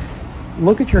tools,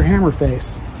 look at your hammer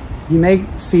face. You may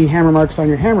see hammer marks on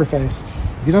your hammer face.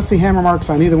 If you don't see hammer marks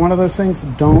on either one of those things,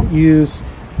 don't use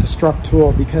the struck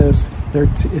tool, because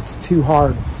it's too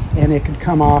hard and it could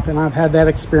come off. And I've had that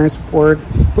experience before. It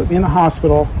put me in the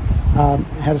hospital. I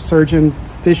had a surgeon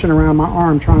fishing around my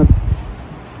arm trying to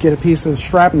get a piece of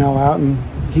shrapnel out, and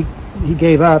he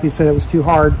gave up. He said it was too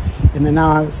hard, and then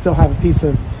now I still have a piece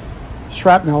of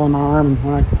shrapnel in my arm, and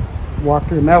when I walk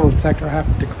through a metal detector, I have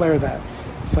to declare that.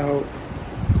 So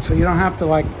you don't have to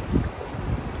like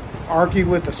argue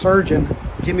with the surgeon.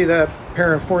 Give me the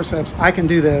pair of forceps, I can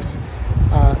do this.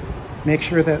 Make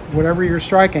sure that whatever you're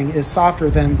striking is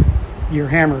softer than your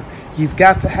hammer. You've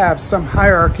got to have some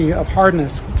hierarchy of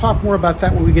hardness. We'll talk more about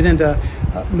that when we get into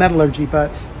metallurgy,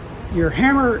 but your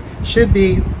hammer should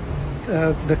be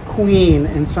the queen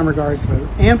in some regards. The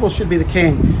anvil should be the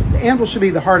king. The anvil should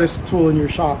be the hardest tool in your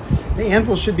shop. The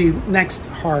anvil should be next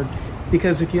hard,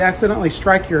 because if you accidentally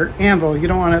strike your anvil, you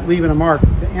don't want it leaving a mark.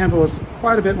 The anvil is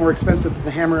quite a bit more expensive than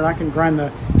the hammer, and I can grind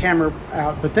the hammer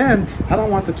out, but then I don't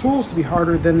want the tools to be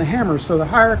harder than the hammer. So the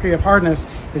hierarchy of hardness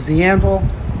is the anvil,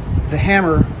 the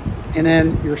hammer, and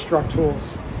then your struck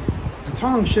tools. The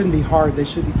tongs shouldn't be hard, they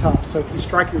should be tough. So if you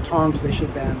strike your tongs, they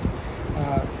should bend.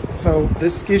 So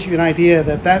this gives you an idea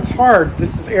that that's hard.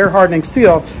 This is air hardening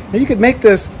steel. Now you could make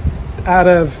this out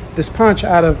of, this punch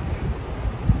out of,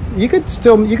 you could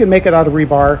make it out of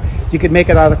rebar, you could make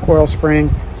it out of coil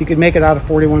spring, you could make it out of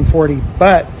 4140,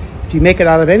 but if you make it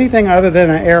out of anything other than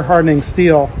an air hardening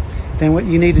steel, then what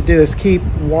you need to do is keep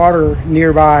water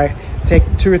nearby.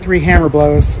 Take 2 or 3 hammer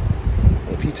blows.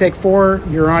 If you take 4,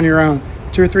 you're on your own.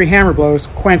 2 or 3 hammer blows,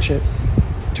 quench it.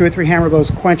 2 or 3 hammer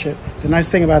blows, quench it. The nice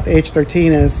thing about the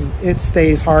H13 is it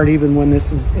stays hard even when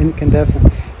this is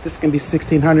incandescent. This can be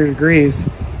 1600 degrees.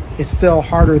 It's still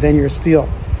harder than your steel.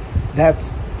 That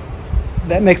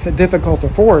makes it difficult to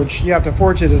forge. You have to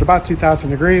forge it at about 2000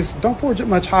 degrees. Don't forge it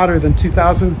much hotter than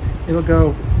 2000. It'll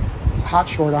go hot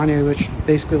short on you, which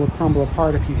basically will crumble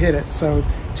apart if you hit it. So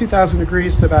 2000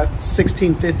 degrees to about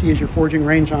 1650 is your forging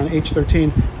range on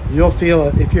H13. You'll feel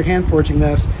it. If you're hand forging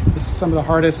this is some of the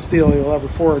hardest steel you'll ever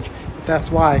forge. But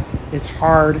that's why it's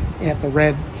hard at the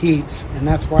red heats, and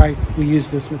that's why we use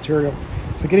this material.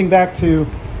 So getting back to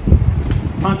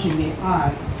punching the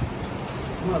eye,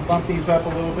 I'm going to bump these up a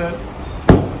little bit.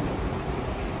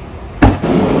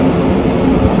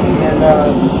 And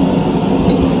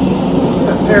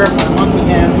a pair of my monkey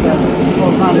hands that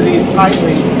holds onto these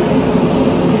tightly.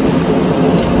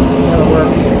 That'll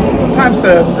work. Sometimes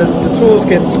the tools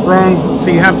get sprung, so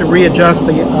you have to readjust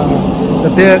the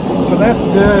bit. So that's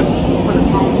good. Put a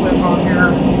tone clip on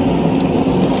here.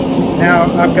 Now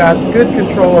I've got good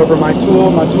control over my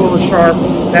tool. My tool is sharp.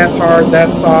 That's hard.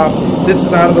 That's soft. This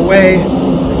is out of the way.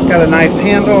 It's got a nice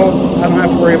handle. I don't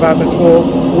have to worry about the tool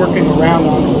working around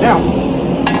on it. Now,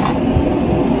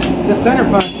 the center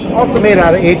punch, also made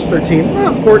out of H13.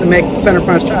 Not important to make the center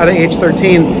punch out of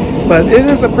H13, but it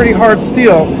is a pretty hard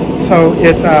steel. So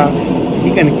it's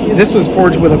this was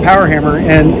forged with a power hammer,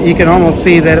 and you can almost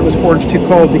see that it was forged too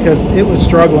cold because it was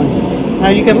struggling. Now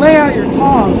you can lay out your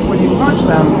tongs when you punch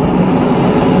them.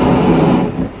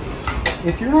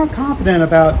 If you're not confident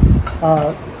about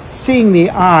seeing the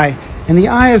eye, and the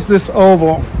eye is this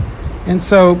oval, and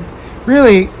so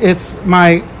really it's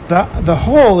the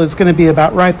hole is going to be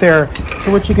about right there.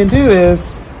 So what you can do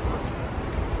is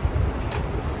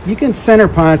you can center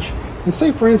punch, and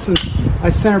say for instance I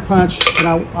center punch and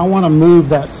I want to move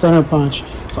that center punch,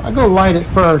 so I go light it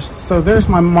first. So there's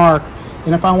my mark,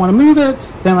 and if I want to move it,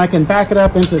 then I can back it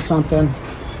up into something.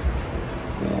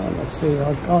 Yeah, let's see,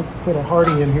 I'll put a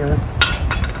Hardy in here,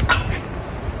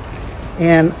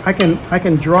 and I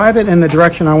can drive it in the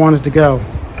direction I want it to go.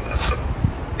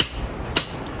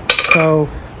 So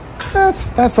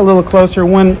that's a little closer.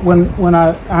 When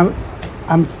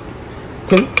I'm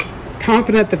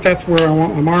confident that that's where I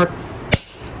want my mark,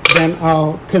 then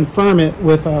I'll confirm it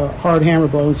with a hard hammer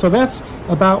blow. And so that's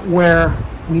about where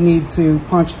we need to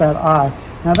punch that eye.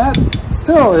 Now that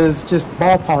still is just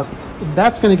ballpark.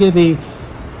 That's going to give me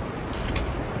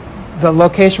the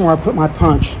location where I put my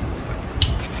punch.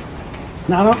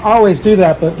 Now I don't always do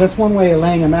that, but that's one way of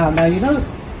laying them out. Now you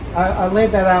notice I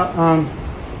laid that out on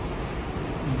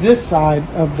this side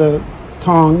of the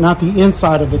tong, not the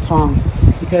inside of the tong,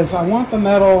 because I want the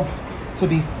metal to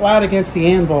be flat against the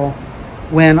anvil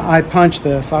when I punch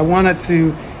this. I want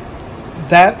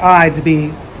that eye to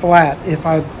be flat. If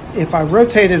I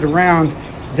rotate it around,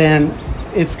 then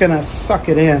it's going to suck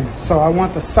it in. So I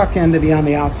want the suck end to be on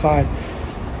the outside.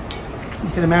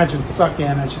 you can imagine suck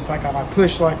in. It's just like if I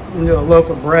push like into a loaf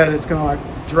of bread, it's gonna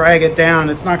like drag it down.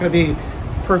 It's not gonna be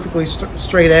perfectly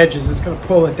straight edges. It's gonna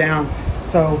pull it down.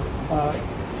 So,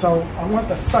 so I want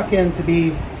the suck in to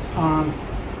be on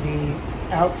the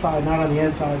outside, not on the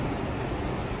inside.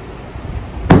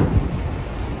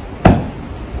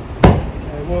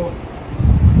 Okay, well,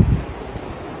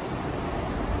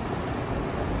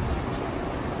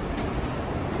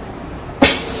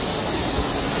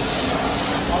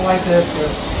 I like this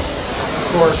with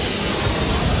torch.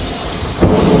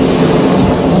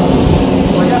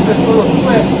 So I got this little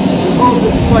clip that holds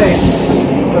it in place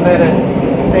so that it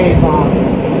stays on.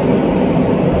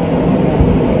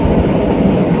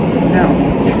 Now,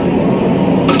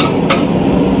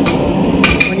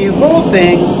 when you hold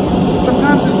things,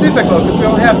 sometimes it's difficult because we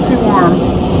only have two arms.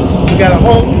 We got to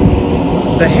hold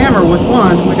the hammer with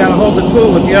one, we got to hold the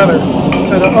tool with the other.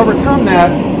 So to overcome that,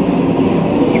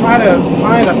 try to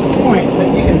find a point that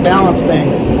you can balance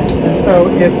things. And so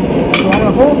I'm going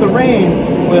to hold the reins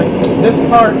with this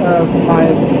part of my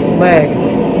leg,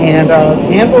 and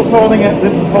the anvil's holding it,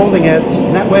 this is holding it,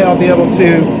 and that way I'll be able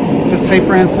to, so say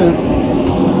for instance,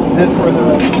 this were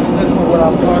what I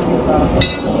was talking about. I'm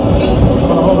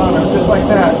going to hold on to it just like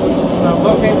that. I'm going to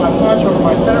locate my punch over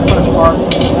my center punch mark,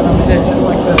 and I'm going to hit just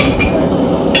like this.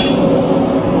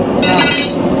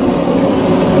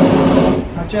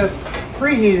 Now, I just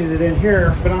preheated it in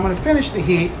here, but I'm going to finish the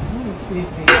heat. This needs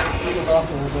to be cooled off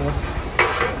a little bit.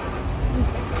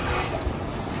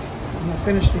 I'm going to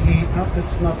finish the heat. Nope,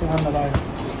 this is not the one that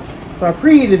so I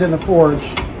preheated in the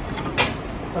forge,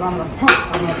 but I'm going to pump.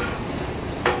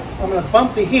 I'm going to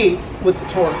bump the heat with the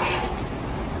torch.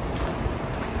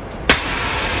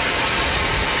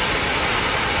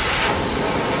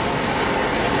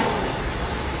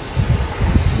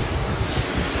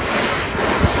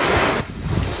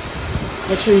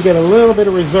 Make sure you get a little bit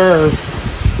of reserve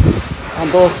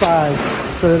on both sides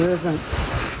so that it doesn't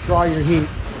draw your heat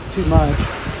too much.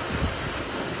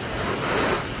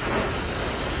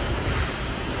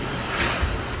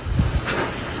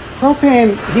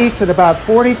 Propane heats at about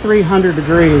 4,300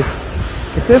 degrees.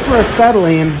 If this were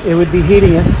acetylene, it would be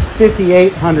heating at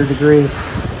 5,800 degrees.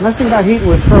 The nice thing about heating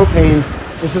with propane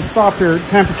is it's softer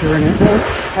temperature and it won't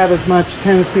have as much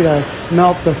tendency to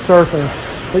melt the surface.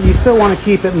 But you still want to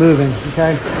keep it moving,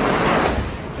 okay?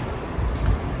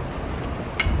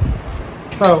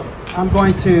 So I'm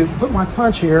going to put my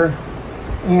punch here,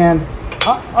 and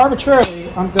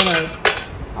arbitrarily I'm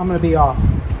gonna be off.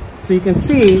 So you can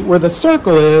see where the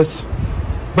circle is,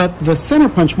 but the center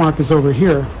punch mark is over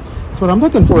here. So what I'm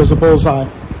looking for is a bullseye.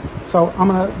 So I'm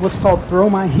gonna what's called throw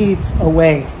my heat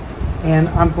away, and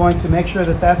I'm going to make sure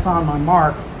that that's on my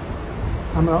mark.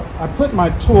 I put my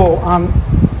tool on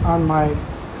my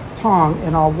tong,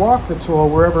 and I'll walk the tool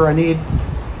wherever I need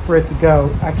for it to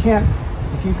go. I can't,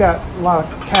 if you've got a lot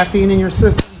of caffeine in your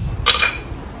system,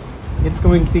 it's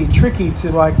going to be tricky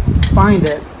to like find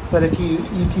it. But if you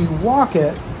walk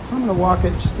it, so I'm going to walk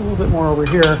it just a little bit more over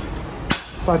here.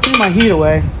 So I threw my heat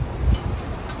away,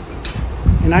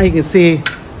 and now you can see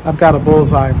I've got a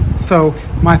bullseye. So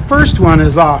my first one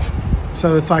is off.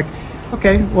 So it's like,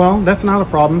 okay, well, that's not a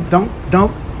problem.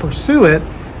 Don't pursue it.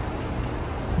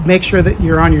 Make sure that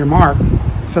you're on your mark.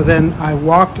 So then I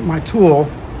walked my tool.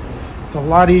 It's a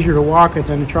lot easier to walk it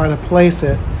than to try to place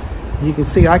it. And you can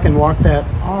see I can walk that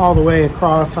all the way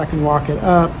across. I can walk it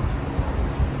up.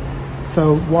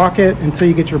 So walk it until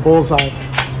you get your bullseye.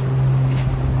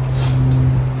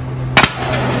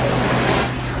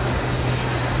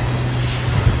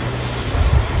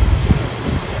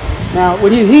 Now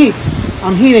when you heat,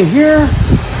 I'm heating here,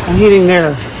 I'm heating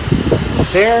there,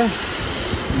 there.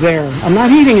 I'm not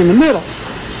heating in the middle.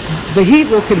 The heat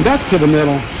will conduct to the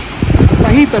middle. If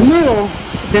I heat the middle,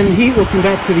 then the heat will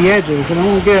conduct to the edges, and I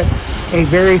won't get a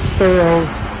very thorough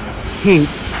heat.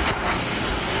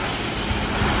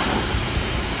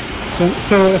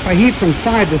 So if I heat from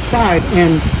side to side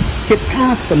and skip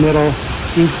past the middle,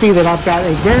 you see that I've got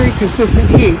a very consistent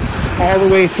heat all the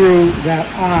way through that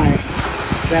eye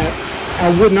that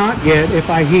I would not get if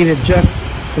I heated just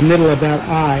the middle of that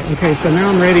eye. Okay, so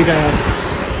now I'm ready to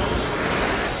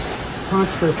punch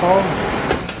this hole.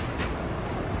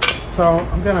 So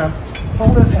I'm gonna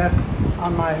hold it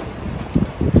on my,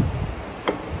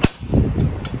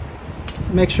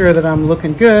 make sure that I'm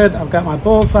looking good. I've got my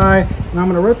bullseye, and I'm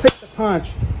gonna rotate the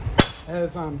punch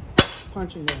as I'm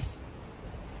punching this,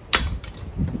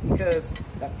 because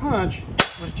that punch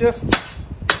was just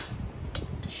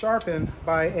sharpened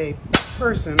by a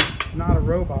person, not a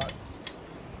robot,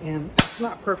 and it's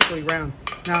not perfectly round.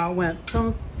 Now I went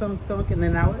thunk, thunk, thunk, and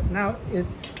then now it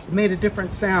made a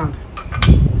different sound.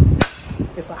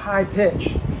 it's a high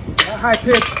pitch. That high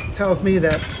pitch tells me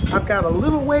that I've got a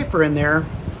little wafer in there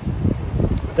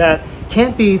that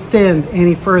can't be thinned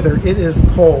any further. It is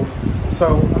cold.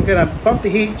 So I'm gonna bump the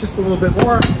heat just a little bit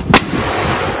more.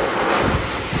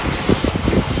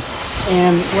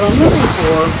 And what I'm looking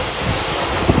for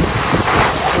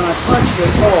when I punch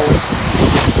this hole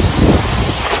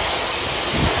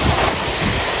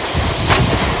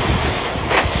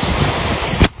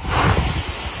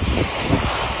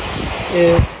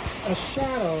is a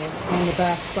shadow on the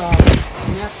back side,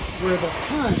 and that's where the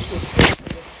punch is pushing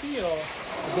the steel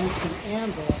against the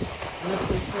anvil, and that's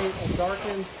going to create a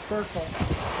darkened circle.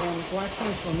 And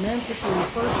blacksmiths were meant to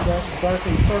refer to that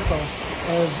darkened circle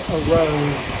as a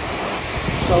rose.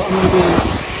 So I'm going to be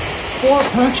pour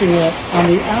punching it on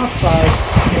the outside,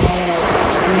 and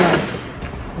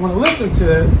I want to listen to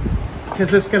it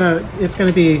because it's going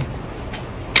to be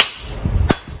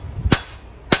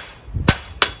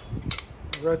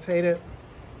rotate it.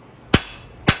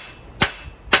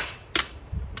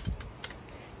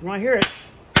 And when I hear it,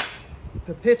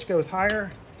 the pitch goes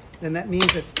higher, then that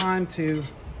means it's time to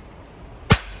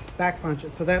back punch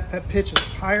it. So that pitch is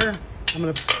higher. I'm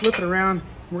going to flip it around.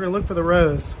 And we're going to look for the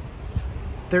rose.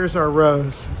 There's our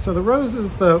rose. So the rose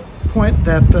is the point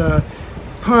that the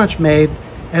punch made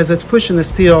as it's pushing the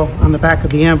steel on the back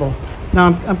of the anvil.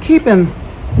 Now I'm keeping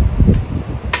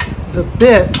the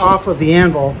bit off of the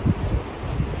anvil,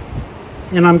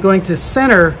 and I'm going to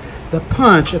center the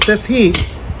punch at this heat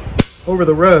over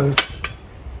the rose.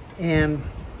 And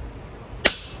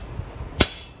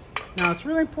now it's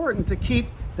really important to keep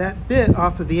that bit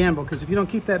off of the anvil, because if you don't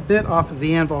keep that bit off of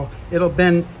the anvil, it'll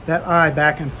bend that eye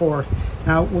back and forth.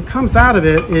 Now what comes out of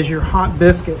it is your hot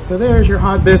biscuit. So there's your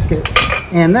hot biscuit,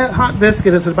 and that hot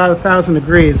biscuit is at about 1,000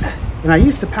 degrees. And I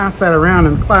used to pass that around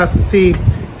in class to see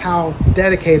how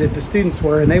dedicated the students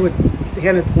were, and they would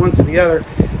hand it one to the other,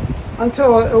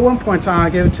 until at one point in time I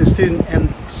gave it to a student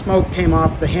and smoke came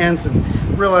off the hands, and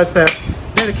realized that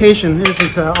dedication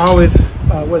isn't always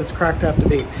what it's cracked up to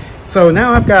be. So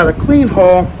now I've got a clean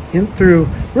hole in through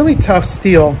really tough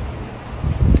steel.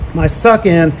 My suck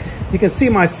in, you can see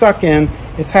my suck in,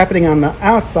 it's happening on the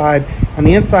outside, on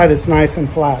the inside it's nice and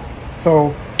flat.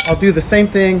 So I'll do the same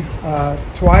thing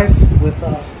twice with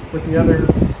the other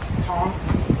tong.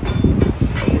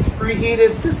 It's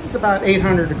preheated. This is about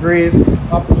 800 degrees.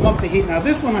 I'll pump the heat. Now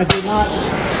this one I did not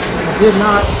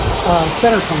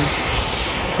center punch,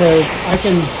 because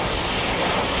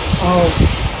I'll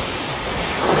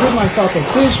give myself a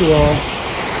visual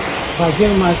by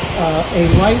giving a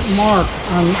light mark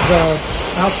on the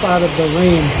outside of the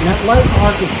ring. And that light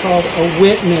mark is called a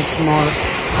witness mark.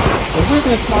 A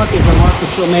witness mark is a mark that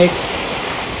you'll make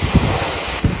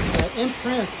that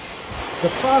imprints the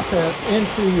process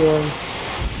into your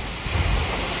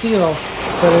steel,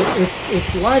 but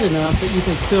it's light enough that you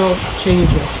can still change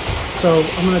it. So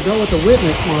I'm going to go with a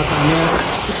witness mark on this,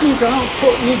 which means I don't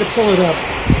need to pull it up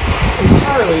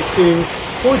entirely to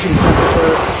forging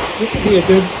temperature. This would be a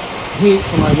good heat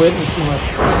for my witness mark.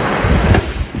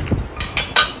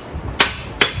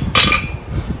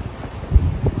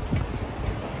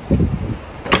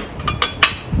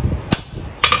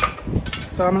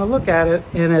 So I'm going to look at it,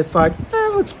 and it's like,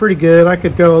 it looks pretty good. I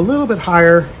could go a little bit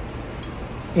higher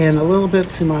and a little bit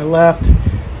to my left.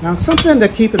 Now something to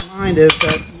keep in mind is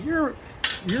that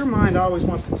your mind always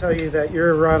wants to tell you that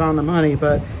you're right on the money,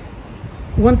 but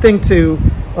one thing to,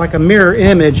 like a mirror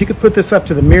image, you could put this up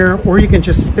to the mirror, or you can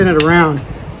just spin it around.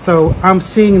 So I'm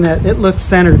seeing that it looks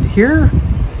centered here,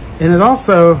 and it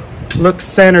also looks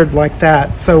centered like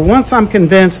that. So once I'm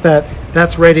convinced that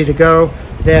that's ready to go,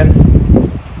 then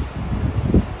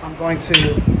I'm going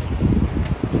to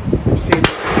proceed.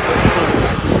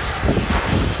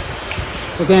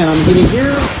 So again, I'm heating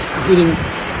here, I'm heating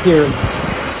here,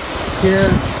 here,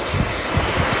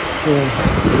 here.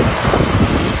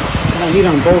 And I heat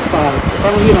on both sides. If I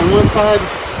don't heat on one side,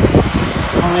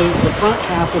 only the front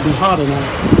half will be hot enough.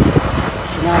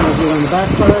 So now I'm going to heat on the back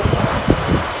side.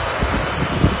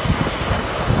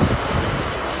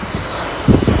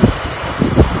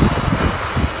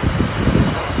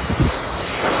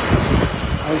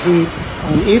 I heat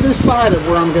on either side of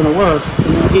where I'm going to work,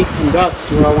 and the heat conducts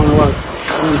to where I want to work.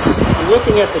 And I'm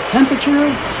looking at the temperature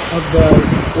of the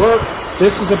work.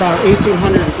 This is about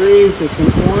 1800 degrees. It's in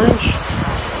orange.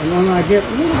 And when I get a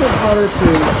little bit hotter to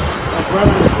like right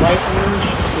on the light orange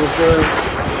is where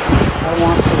I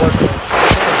want to work this.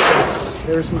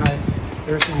 There's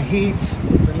my heats.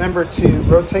 Remember to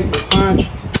rotate your punch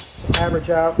to average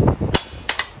out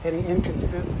any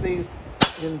inconsistencies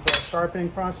in the sharpening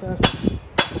process.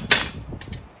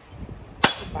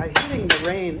 By hitting the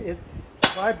rain, it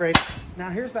vibrates Now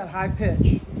here's that high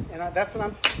pitch, and that's what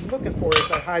I'm looking for, is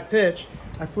that high pitch.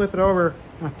 I flip it over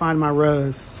and I find my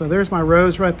rose. So there's my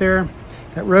rose right there.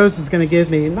 That rose is going to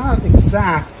give me, not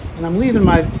exact, and I'm leaving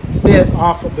my bit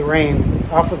off of the rein,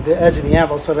 off of the edge of the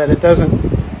anvil, so that it doesn't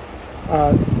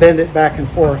bend it back and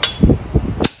forth.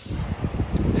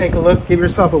 Take a look, give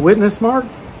yourself a witness mark.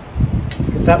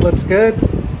 If that looks good.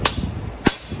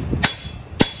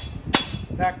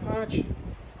 Back punch.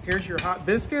 Here's your hot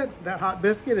biscuit. That hot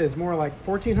biscuit is more like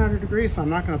 1400 degrees, so I'm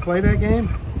not going to play that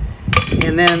game.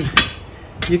 And then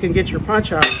you can get your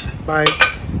punch out by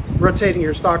rotating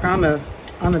your stock on the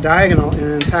diagonal and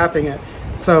then tapping it.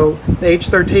 So the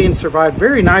H13 survived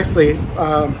very nicely,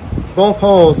 both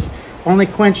holes, only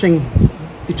quenching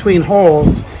between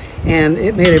holes, and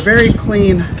it made a very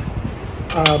clean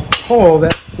hole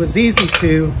that was easy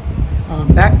to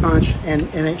back punch, and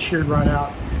it sheared right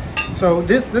out. So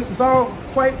this is all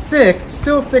quite thick,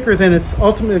 still thicker than it's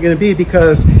ultimately going to be,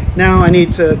 because now I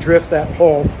need to drift that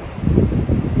hole.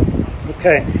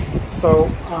 Okay,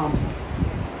 so I'll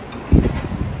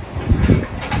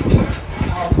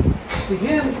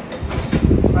begin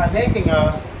by making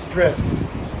a drift.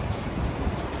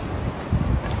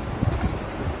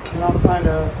 And I'll find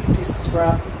a piece of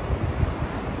scrap.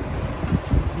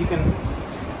 You can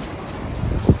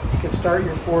start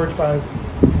your forge by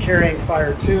carrying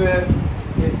fire to it.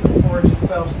 If the forge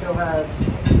itself still has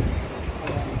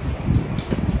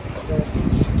that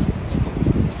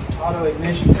auto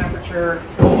ignition temperature,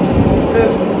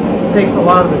 this takes a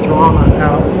lot of the drama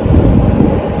out.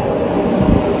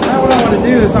 So now what I want to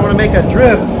do is I want to make a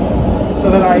drift so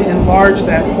that I enlarge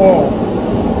that hole.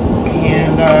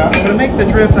 And I'm going to make the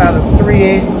drift out of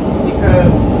 3/8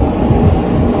 because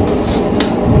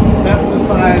that's the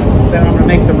size that I'm going to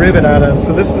make the rivet out of.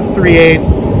 So this is 3/8,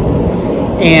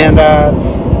 and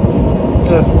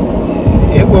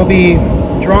it will be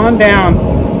drawn down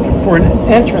for an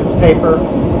entrance taper.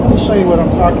 Let me show you what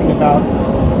I'm talking about.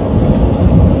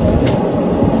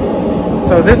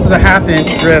 So this is a 1/2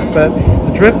 inch drift, but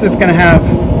the drift is going to have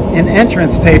an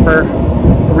entrance taper,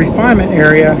 a refinement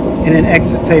area, and an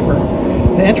exit taper.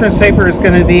 The entrance taper is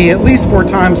going to be at least 4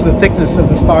 times the thickness of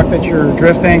the stock that you're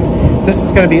drifting. This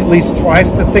is going to be at least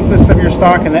twice the thickness of your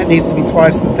stock, and that needs to be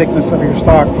twice the thickness of your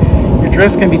stock. Your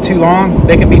drifts can be too long,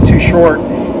 they can be too short.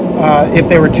 If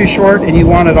they were too short and you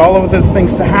wanted all of those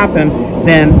things to happen,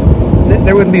 then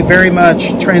there wouldn't be very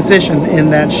much transition in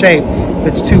that shape. If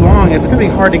it's too long, it's going to be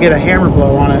hard to get a hammer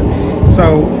blow on it.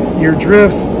 So your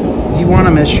drifts, you want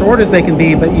them as short as they can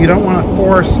be, but you don't want to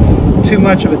force too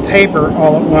much of a taper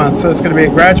all at once. So it's going to be a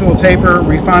gradual taper,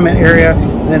 refinement area,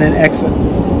 and then an exit.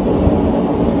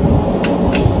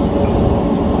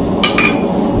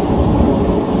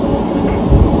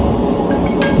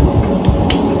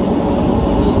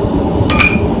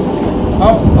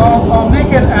 I'll make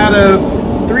it out of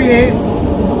 3/8,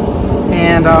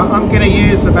 and I'm going to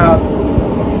use about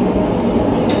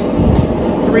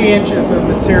 3 inches of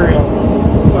material.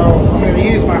 So I'm going to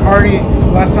use my hardy.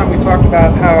 Last time we talked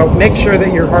about how make sure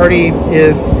that your hardy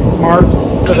is marked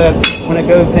so that when it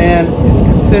goes in, it's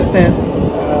consistent.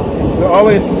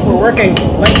 Always, since we're working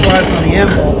lengthwise on the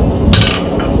anvil,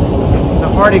 the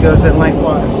hardy goes in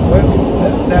lengthwise.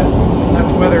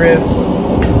 That's whether it's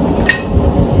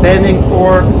bending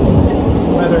fork,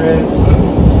 whether it's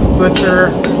butcher,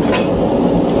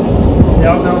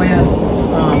 they'll go in,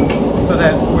 so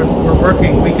that we're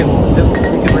working. We can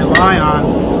rely on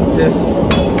this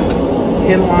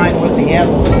in line with the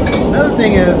anvil. Another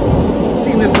thing is, I've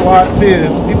seen this a lot too,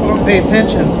 is people don't pay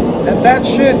attention that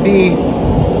should be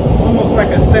almost like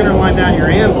a center line down your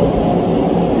anvil.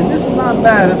 And this is not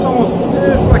bad. It's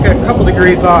like a couple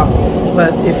degrees off.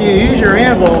 But if you use your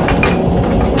anvil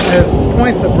as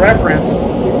points of reference,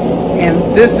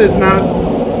 and this is not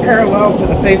parallel to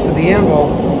the face of the anvil,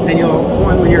 then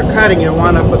when you're cutting, you'll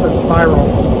wind up with a spiral.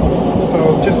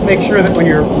 So just make sure that when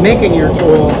you're making your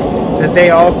tools, that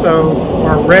they also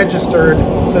are registered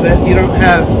so that you don't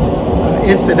have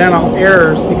incidental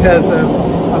errors because of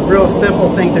a real simple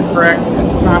thing to correct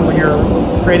at the time when you're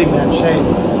creating that shape.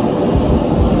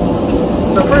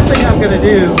 So first thing I'm going to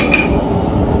do,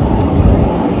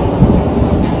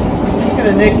 I'm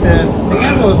going to nick this. The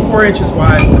anvil is 4 inches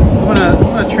wide. I'm going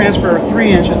to transfer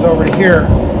 3 inches over to here.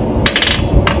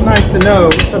 It's nice to know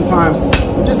sometimes.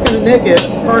 I'm just going to nick it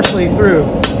partially through.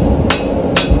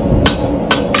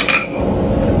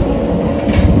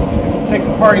 Take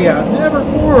the hardy out. Never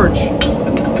forge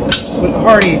with the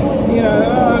hardy. You know,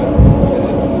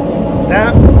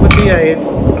 that would be a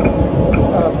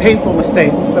painful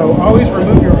mistake. So always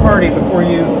remove your hardy before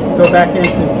you go back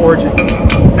into forging.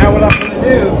 Now what I'm going to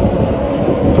do,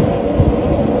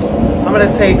 I'm going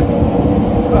to take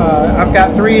I've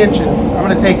got 3 inches. I'm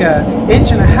going to take an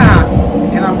inch and a half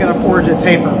and I'm going to forge a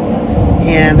taper.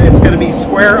 And it's going to be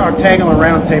square, octagonal,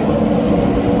 round taper.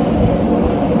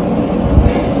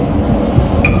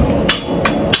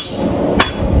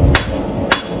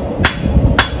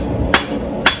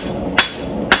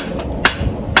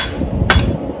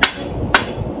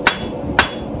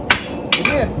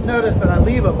 Notice that I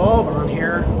leave a bulb on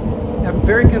here. I'm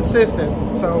very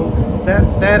consistent, so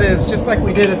that is just like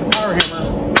we did at the power hammer.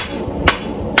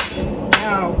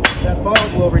 Now that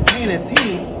bulb will retain its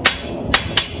heat.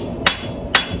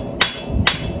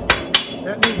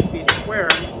 That needs to be square.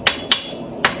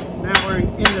 Now we're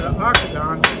into the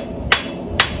octagon.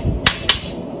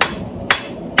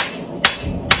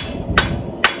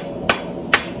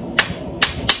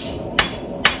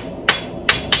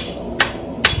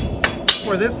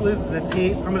 Before this loses its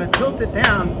heat, I'm going to tilt it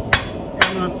down and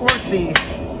I'm going to forge the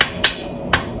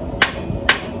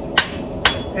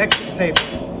exit taper.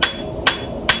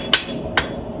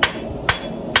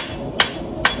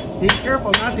 Be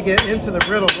careful not to get into the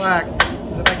brittle black,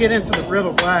 because if I get into the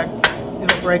brittle black,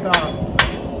 it'll break off.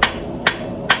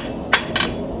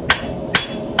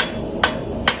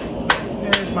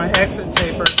 There's my exit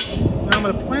taper. Now I'm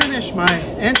going to plenish my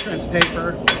entrance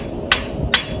taper.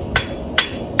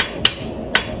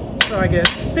 So I get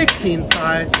 16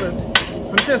 sides, but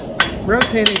I'm just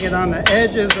rotating it on the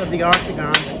edges of the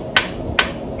octagon.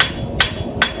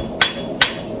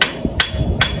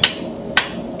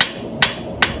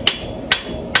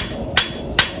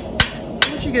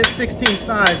 Once you get 16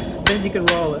 sides, then you can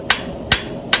roll it.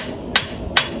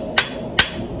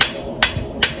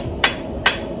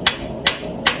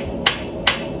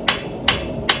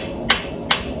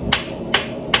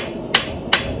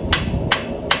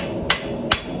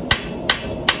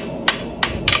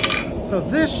 So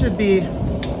this should be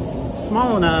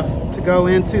small enough to go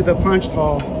into the punched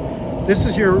hole. This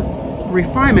is your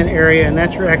refinement area and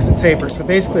that's your exit taper. So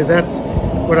basically that's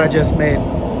what I just made.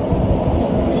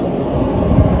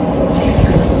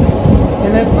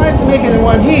 And it's nice to make it in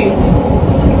one heat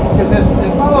because it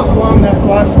follows along that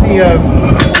philosophy of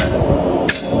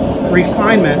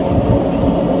refinement.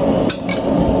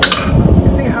 You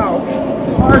see how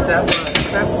hard that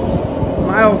was? That's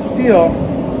mild steel,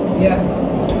 yet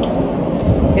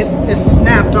it's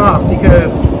snapped off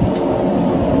because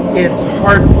it's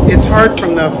hard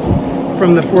from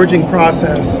the forging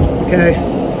process. Okay,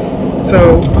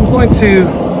 so I'm going to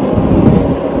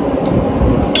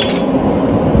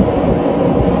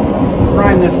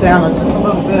grind this down just a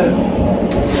little bit.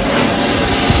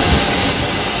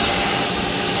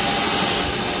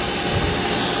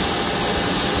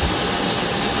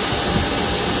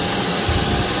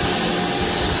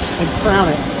 And crown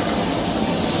it.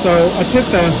 So I took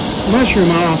the mushroom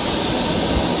off,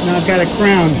 now I've got it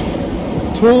crowned.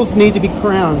 Tools need to be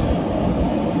crowned.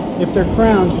 If they're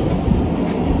crowned,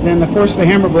 then the force of the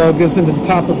hammer blow goes into the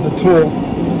top of the tool.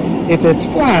 If it's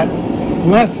flat,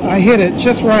 unless I hit it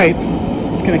just right,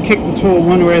 it's going to kick the tool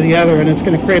one way or the other, and it's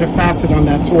going to create a facet on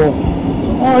that tool.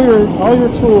 So all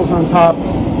your tools on top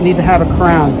need to have a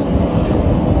crown.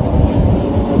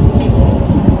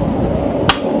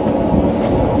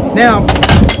 Now,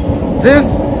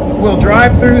 this will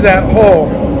drive through that hole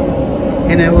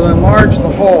and it will enlarge the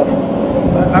hole.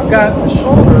 But I've got a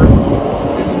shoulder.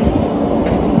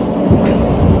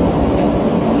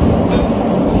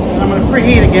 And I'm going to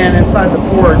preheat again inside the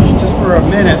forge just for a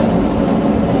minute.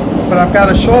 But I've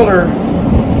got a shoulder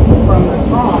from the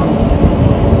tongs.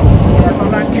 And if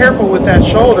I'm not careful with that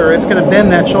shoulder, it's going to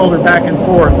bend that shoulder back and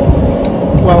forth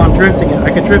while I'm drifting it. I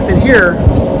could drift it here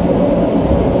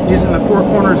using the 4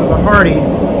 corners of the Hardy.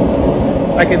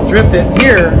 I can drift it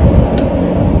here,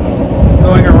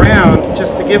 going around,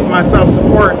 just to give myself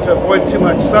support to avoid too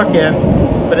much suck in,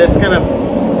 but this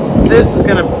is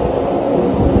gonna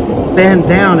bend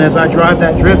down as I drive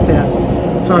that drift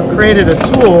in. So I've created a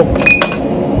tool.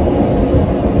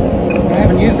 I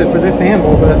haven't used it for this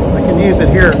handle, but I can use it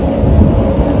here.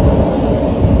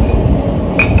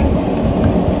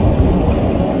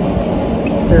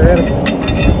 Theoretical.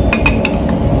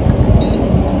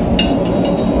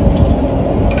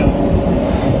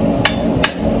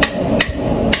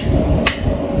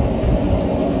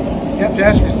 You have to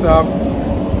ask yourself,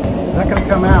 is that going to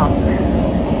come out?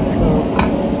 So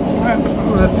I'm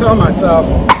going to tell myself,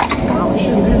 well, we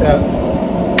shouldn't do that.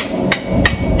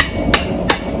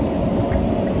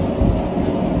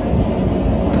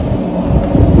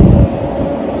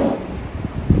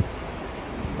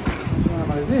 So what I'm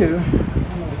going to do,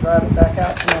 I'm going to drive it back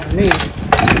out from underneath.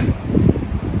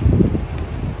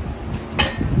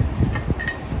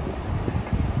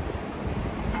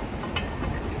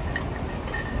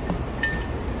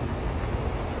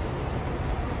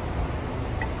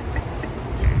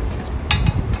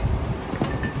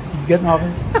 getting all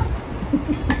this?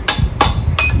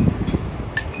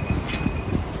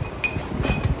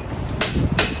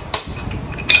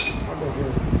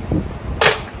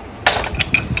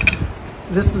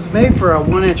 This is made for a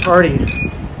 1-inch Hardy.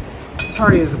 This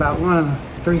Hardy is about 1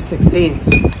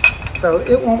 3/16. So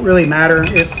it won't really matter.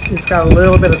 It's got a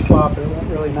little bit of slop, but it won't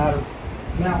really matter.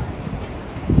 Now,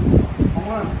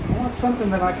 I want something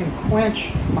that I can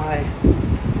quench my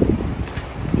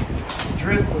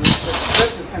drift with. The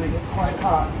drift is going to get quite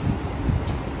hot.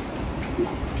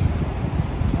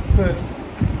 So I put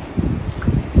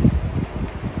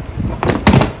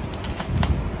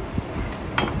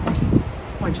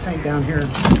quench tank down here.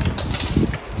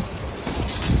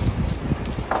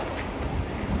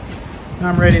 Now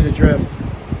I'm ready to drift.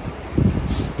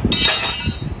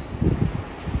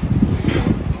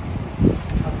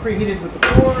 I'm preheated with the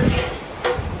forge.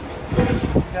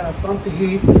 Gotta bump the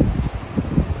heat.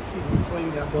 Let's see if the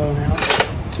flame got blown out.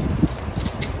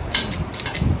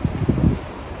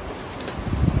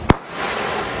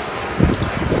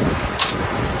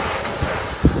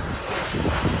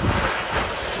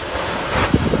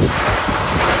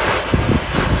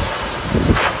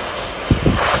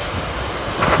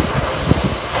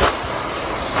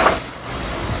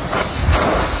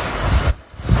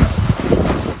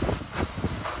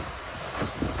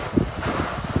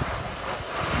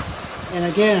 And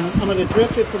again, I'm going to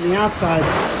drift it from the outside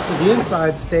so the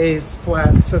inside stays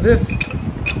flat. So this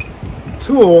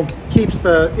tool keeps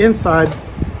the inside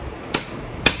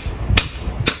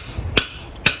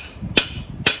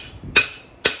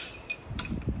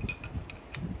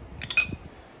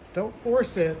don't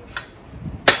force it.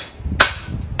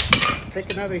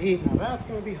 Take another heat. Now that's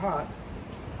going to be hot.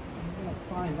 So I'm going to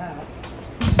find that.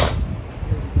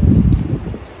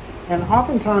 And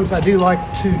oftentimes I do like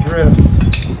 2 drifts,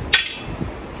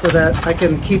 so that I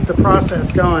can keep the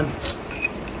process going.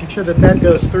 Make sure that that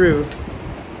goes through.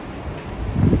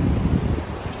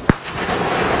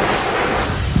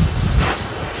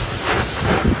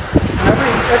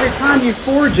 Every time you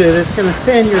forge it, it's going to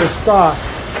thin your stock.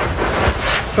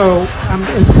 So I'm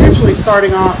intentionally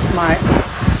starting off my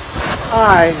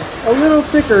eye a little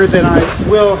thicker than I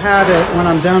will have it when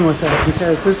I'm done with it,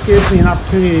 because this gives me an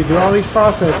opportunity to do all these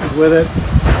processes with it,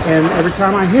 and every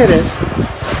time I hit it,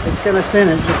 it's going to thin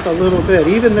it just a little bit.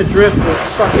 Even the drift will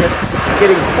suck it,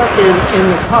 getting sucked in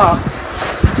the top.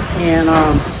 And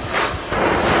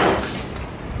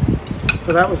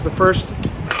so that was the first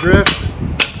drift.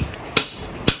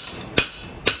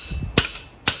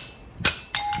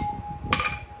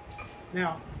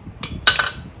 Now,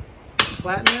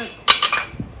 flatten it.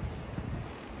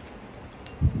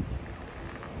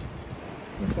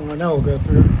 This one I know will go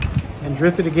through. And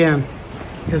drift it again,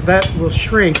 because that will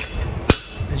shrink.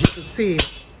 As you can see,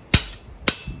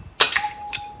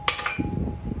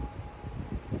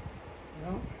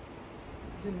 well,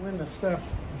 didn't win the stuffed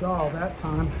doll that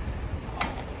time,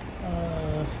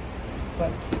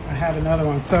 but I have another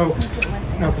one. So,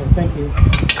 okay, thank you.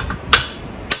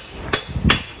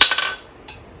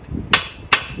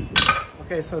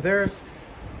 Okay, so there's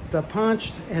the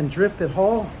punched and drifted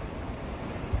hole.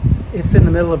 It's in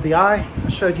the middle of the eye. I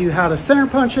showed you how to center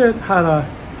punch it, how to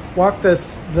walk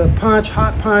the punch,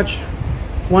 hot punch,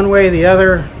 one way or the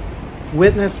other,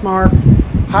 witness mark,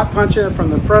 hot punch it from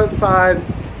the front side,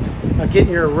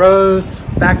 getting your rows,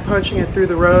 back punching it through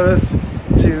the rows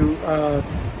to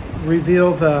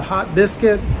reveal the hot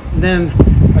biscuit. And then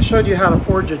I showed you how to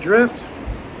forge a drift,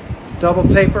 double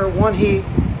taper, 1 heat,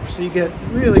 so you get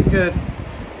really good,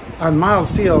 on mild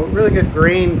steel, really good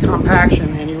grain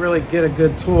compaction, and you really get a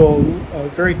good tool, a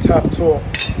very tough tool.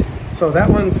 So that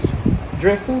one's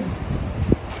drifted.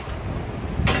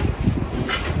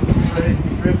 Ready to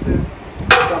be drifted.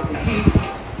 Drop the heat.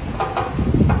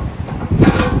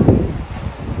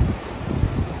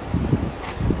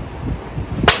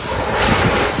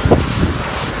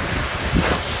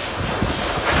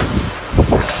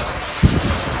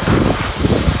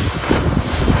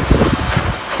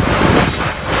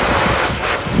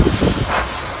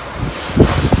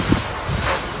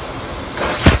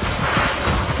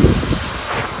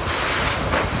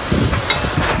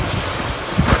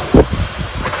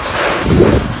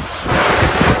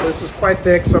 Quite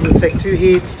thick, so I'm going to take 2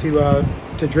 heats to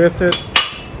drift it.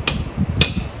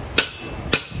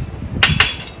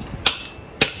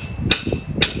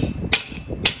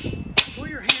 Pull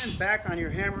your hand back on your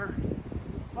hammer.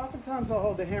 Oftentimes I'll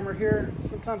hold the hammer here,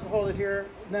 sometimes I'll hold it here,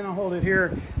 then I'll hold it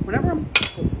here. Whenever I'm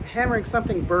hammering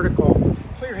something vertical,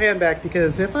 pull your hand back,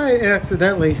 because if I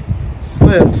accidentally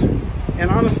slipped, and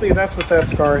honestly that's what that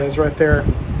scar is right there,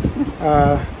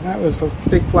 That was a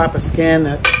big flap of skin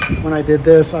that when I did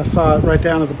this, I saw it right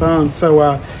down to the bone.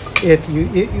 So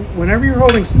whenever you're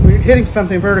hitting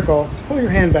something vertical, pull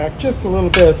your hand back just a little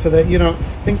bit so that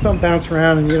things don't bounce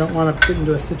around and you don't want to get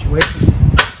into a situation.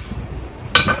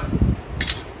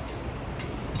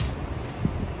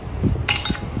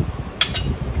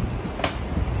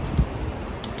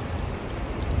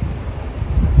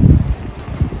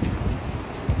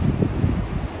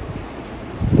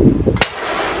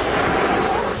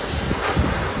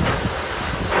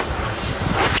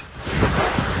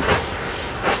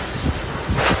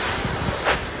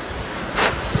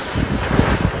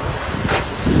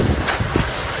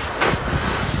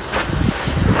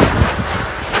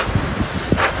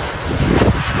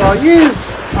 I'll use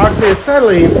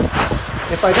oxyacetylene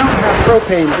if I don't have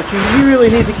propane, but you really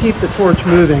need to keep the torch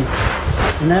moving.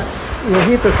 And that will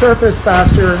heat the surface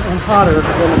faster and hotter than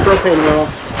the propane will.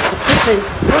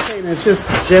 The propane is just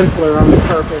gentler on the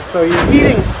surface, so your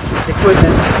heating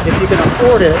equipment, if you can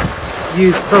afford it,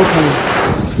 use propane.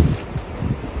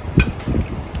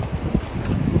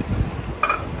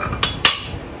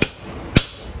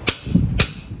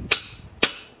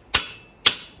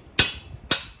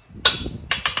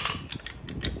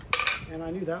 And I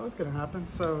knew that was going to happen,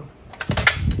 so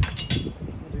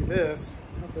I'll do this.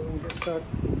 Hopefully it won't get stuck.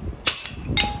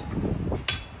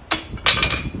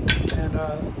 And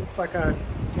looks like I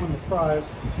won the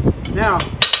prize. Now,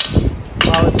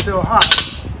 while it's still hot,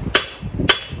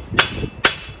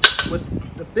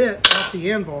 with the bit off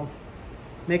the anvil,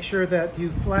 make sure that you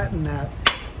flatten that.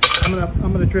 I'm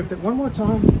gonna drift it one more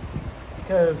time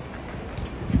because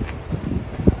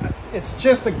it's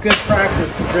just a good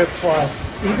practice to drift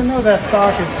twice. Even though that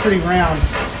stock is pretty round,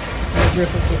 I'm going to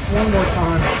drift it just one more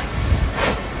time.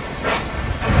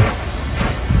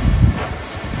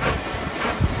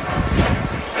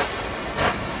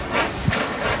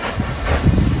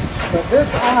 But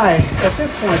this eye, at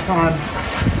this point in time,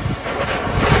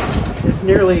 is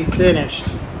nearly finished.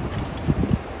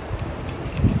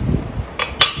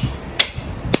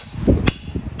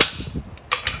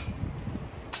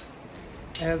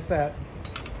 As that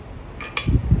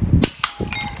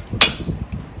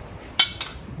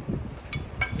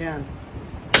again.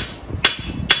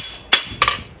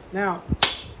 Now,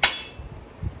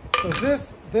 so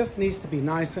this needs to be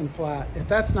nice and flat. If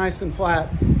that's nice and flat,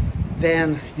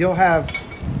 then you'll have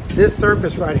this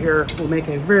surface right here will make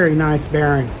a very nice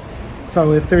bearing.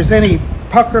 So if there's any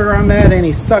pucker on that,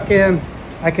 any suck in,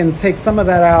 I can take some of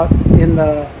that out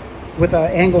with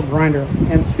an angle grinder.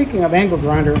 And speaking of angle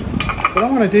grinder, what I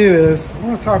want to do is I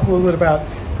want to talk a little bit about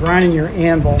grinding your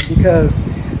anvil, because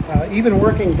even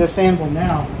working this anvil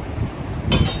now,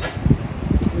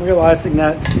 I'm realizing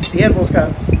that the anvil's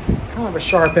got kind of a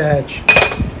sharp edge.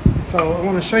 So I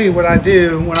want to show you what I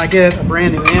do when I get a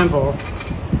brand new anvil.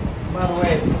 By the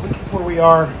way, so this is where we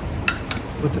are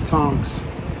with the tongs.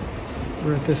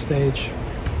 We're at this stage.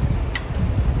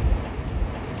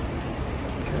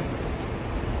 Okay.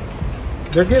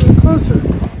 They're getting closer.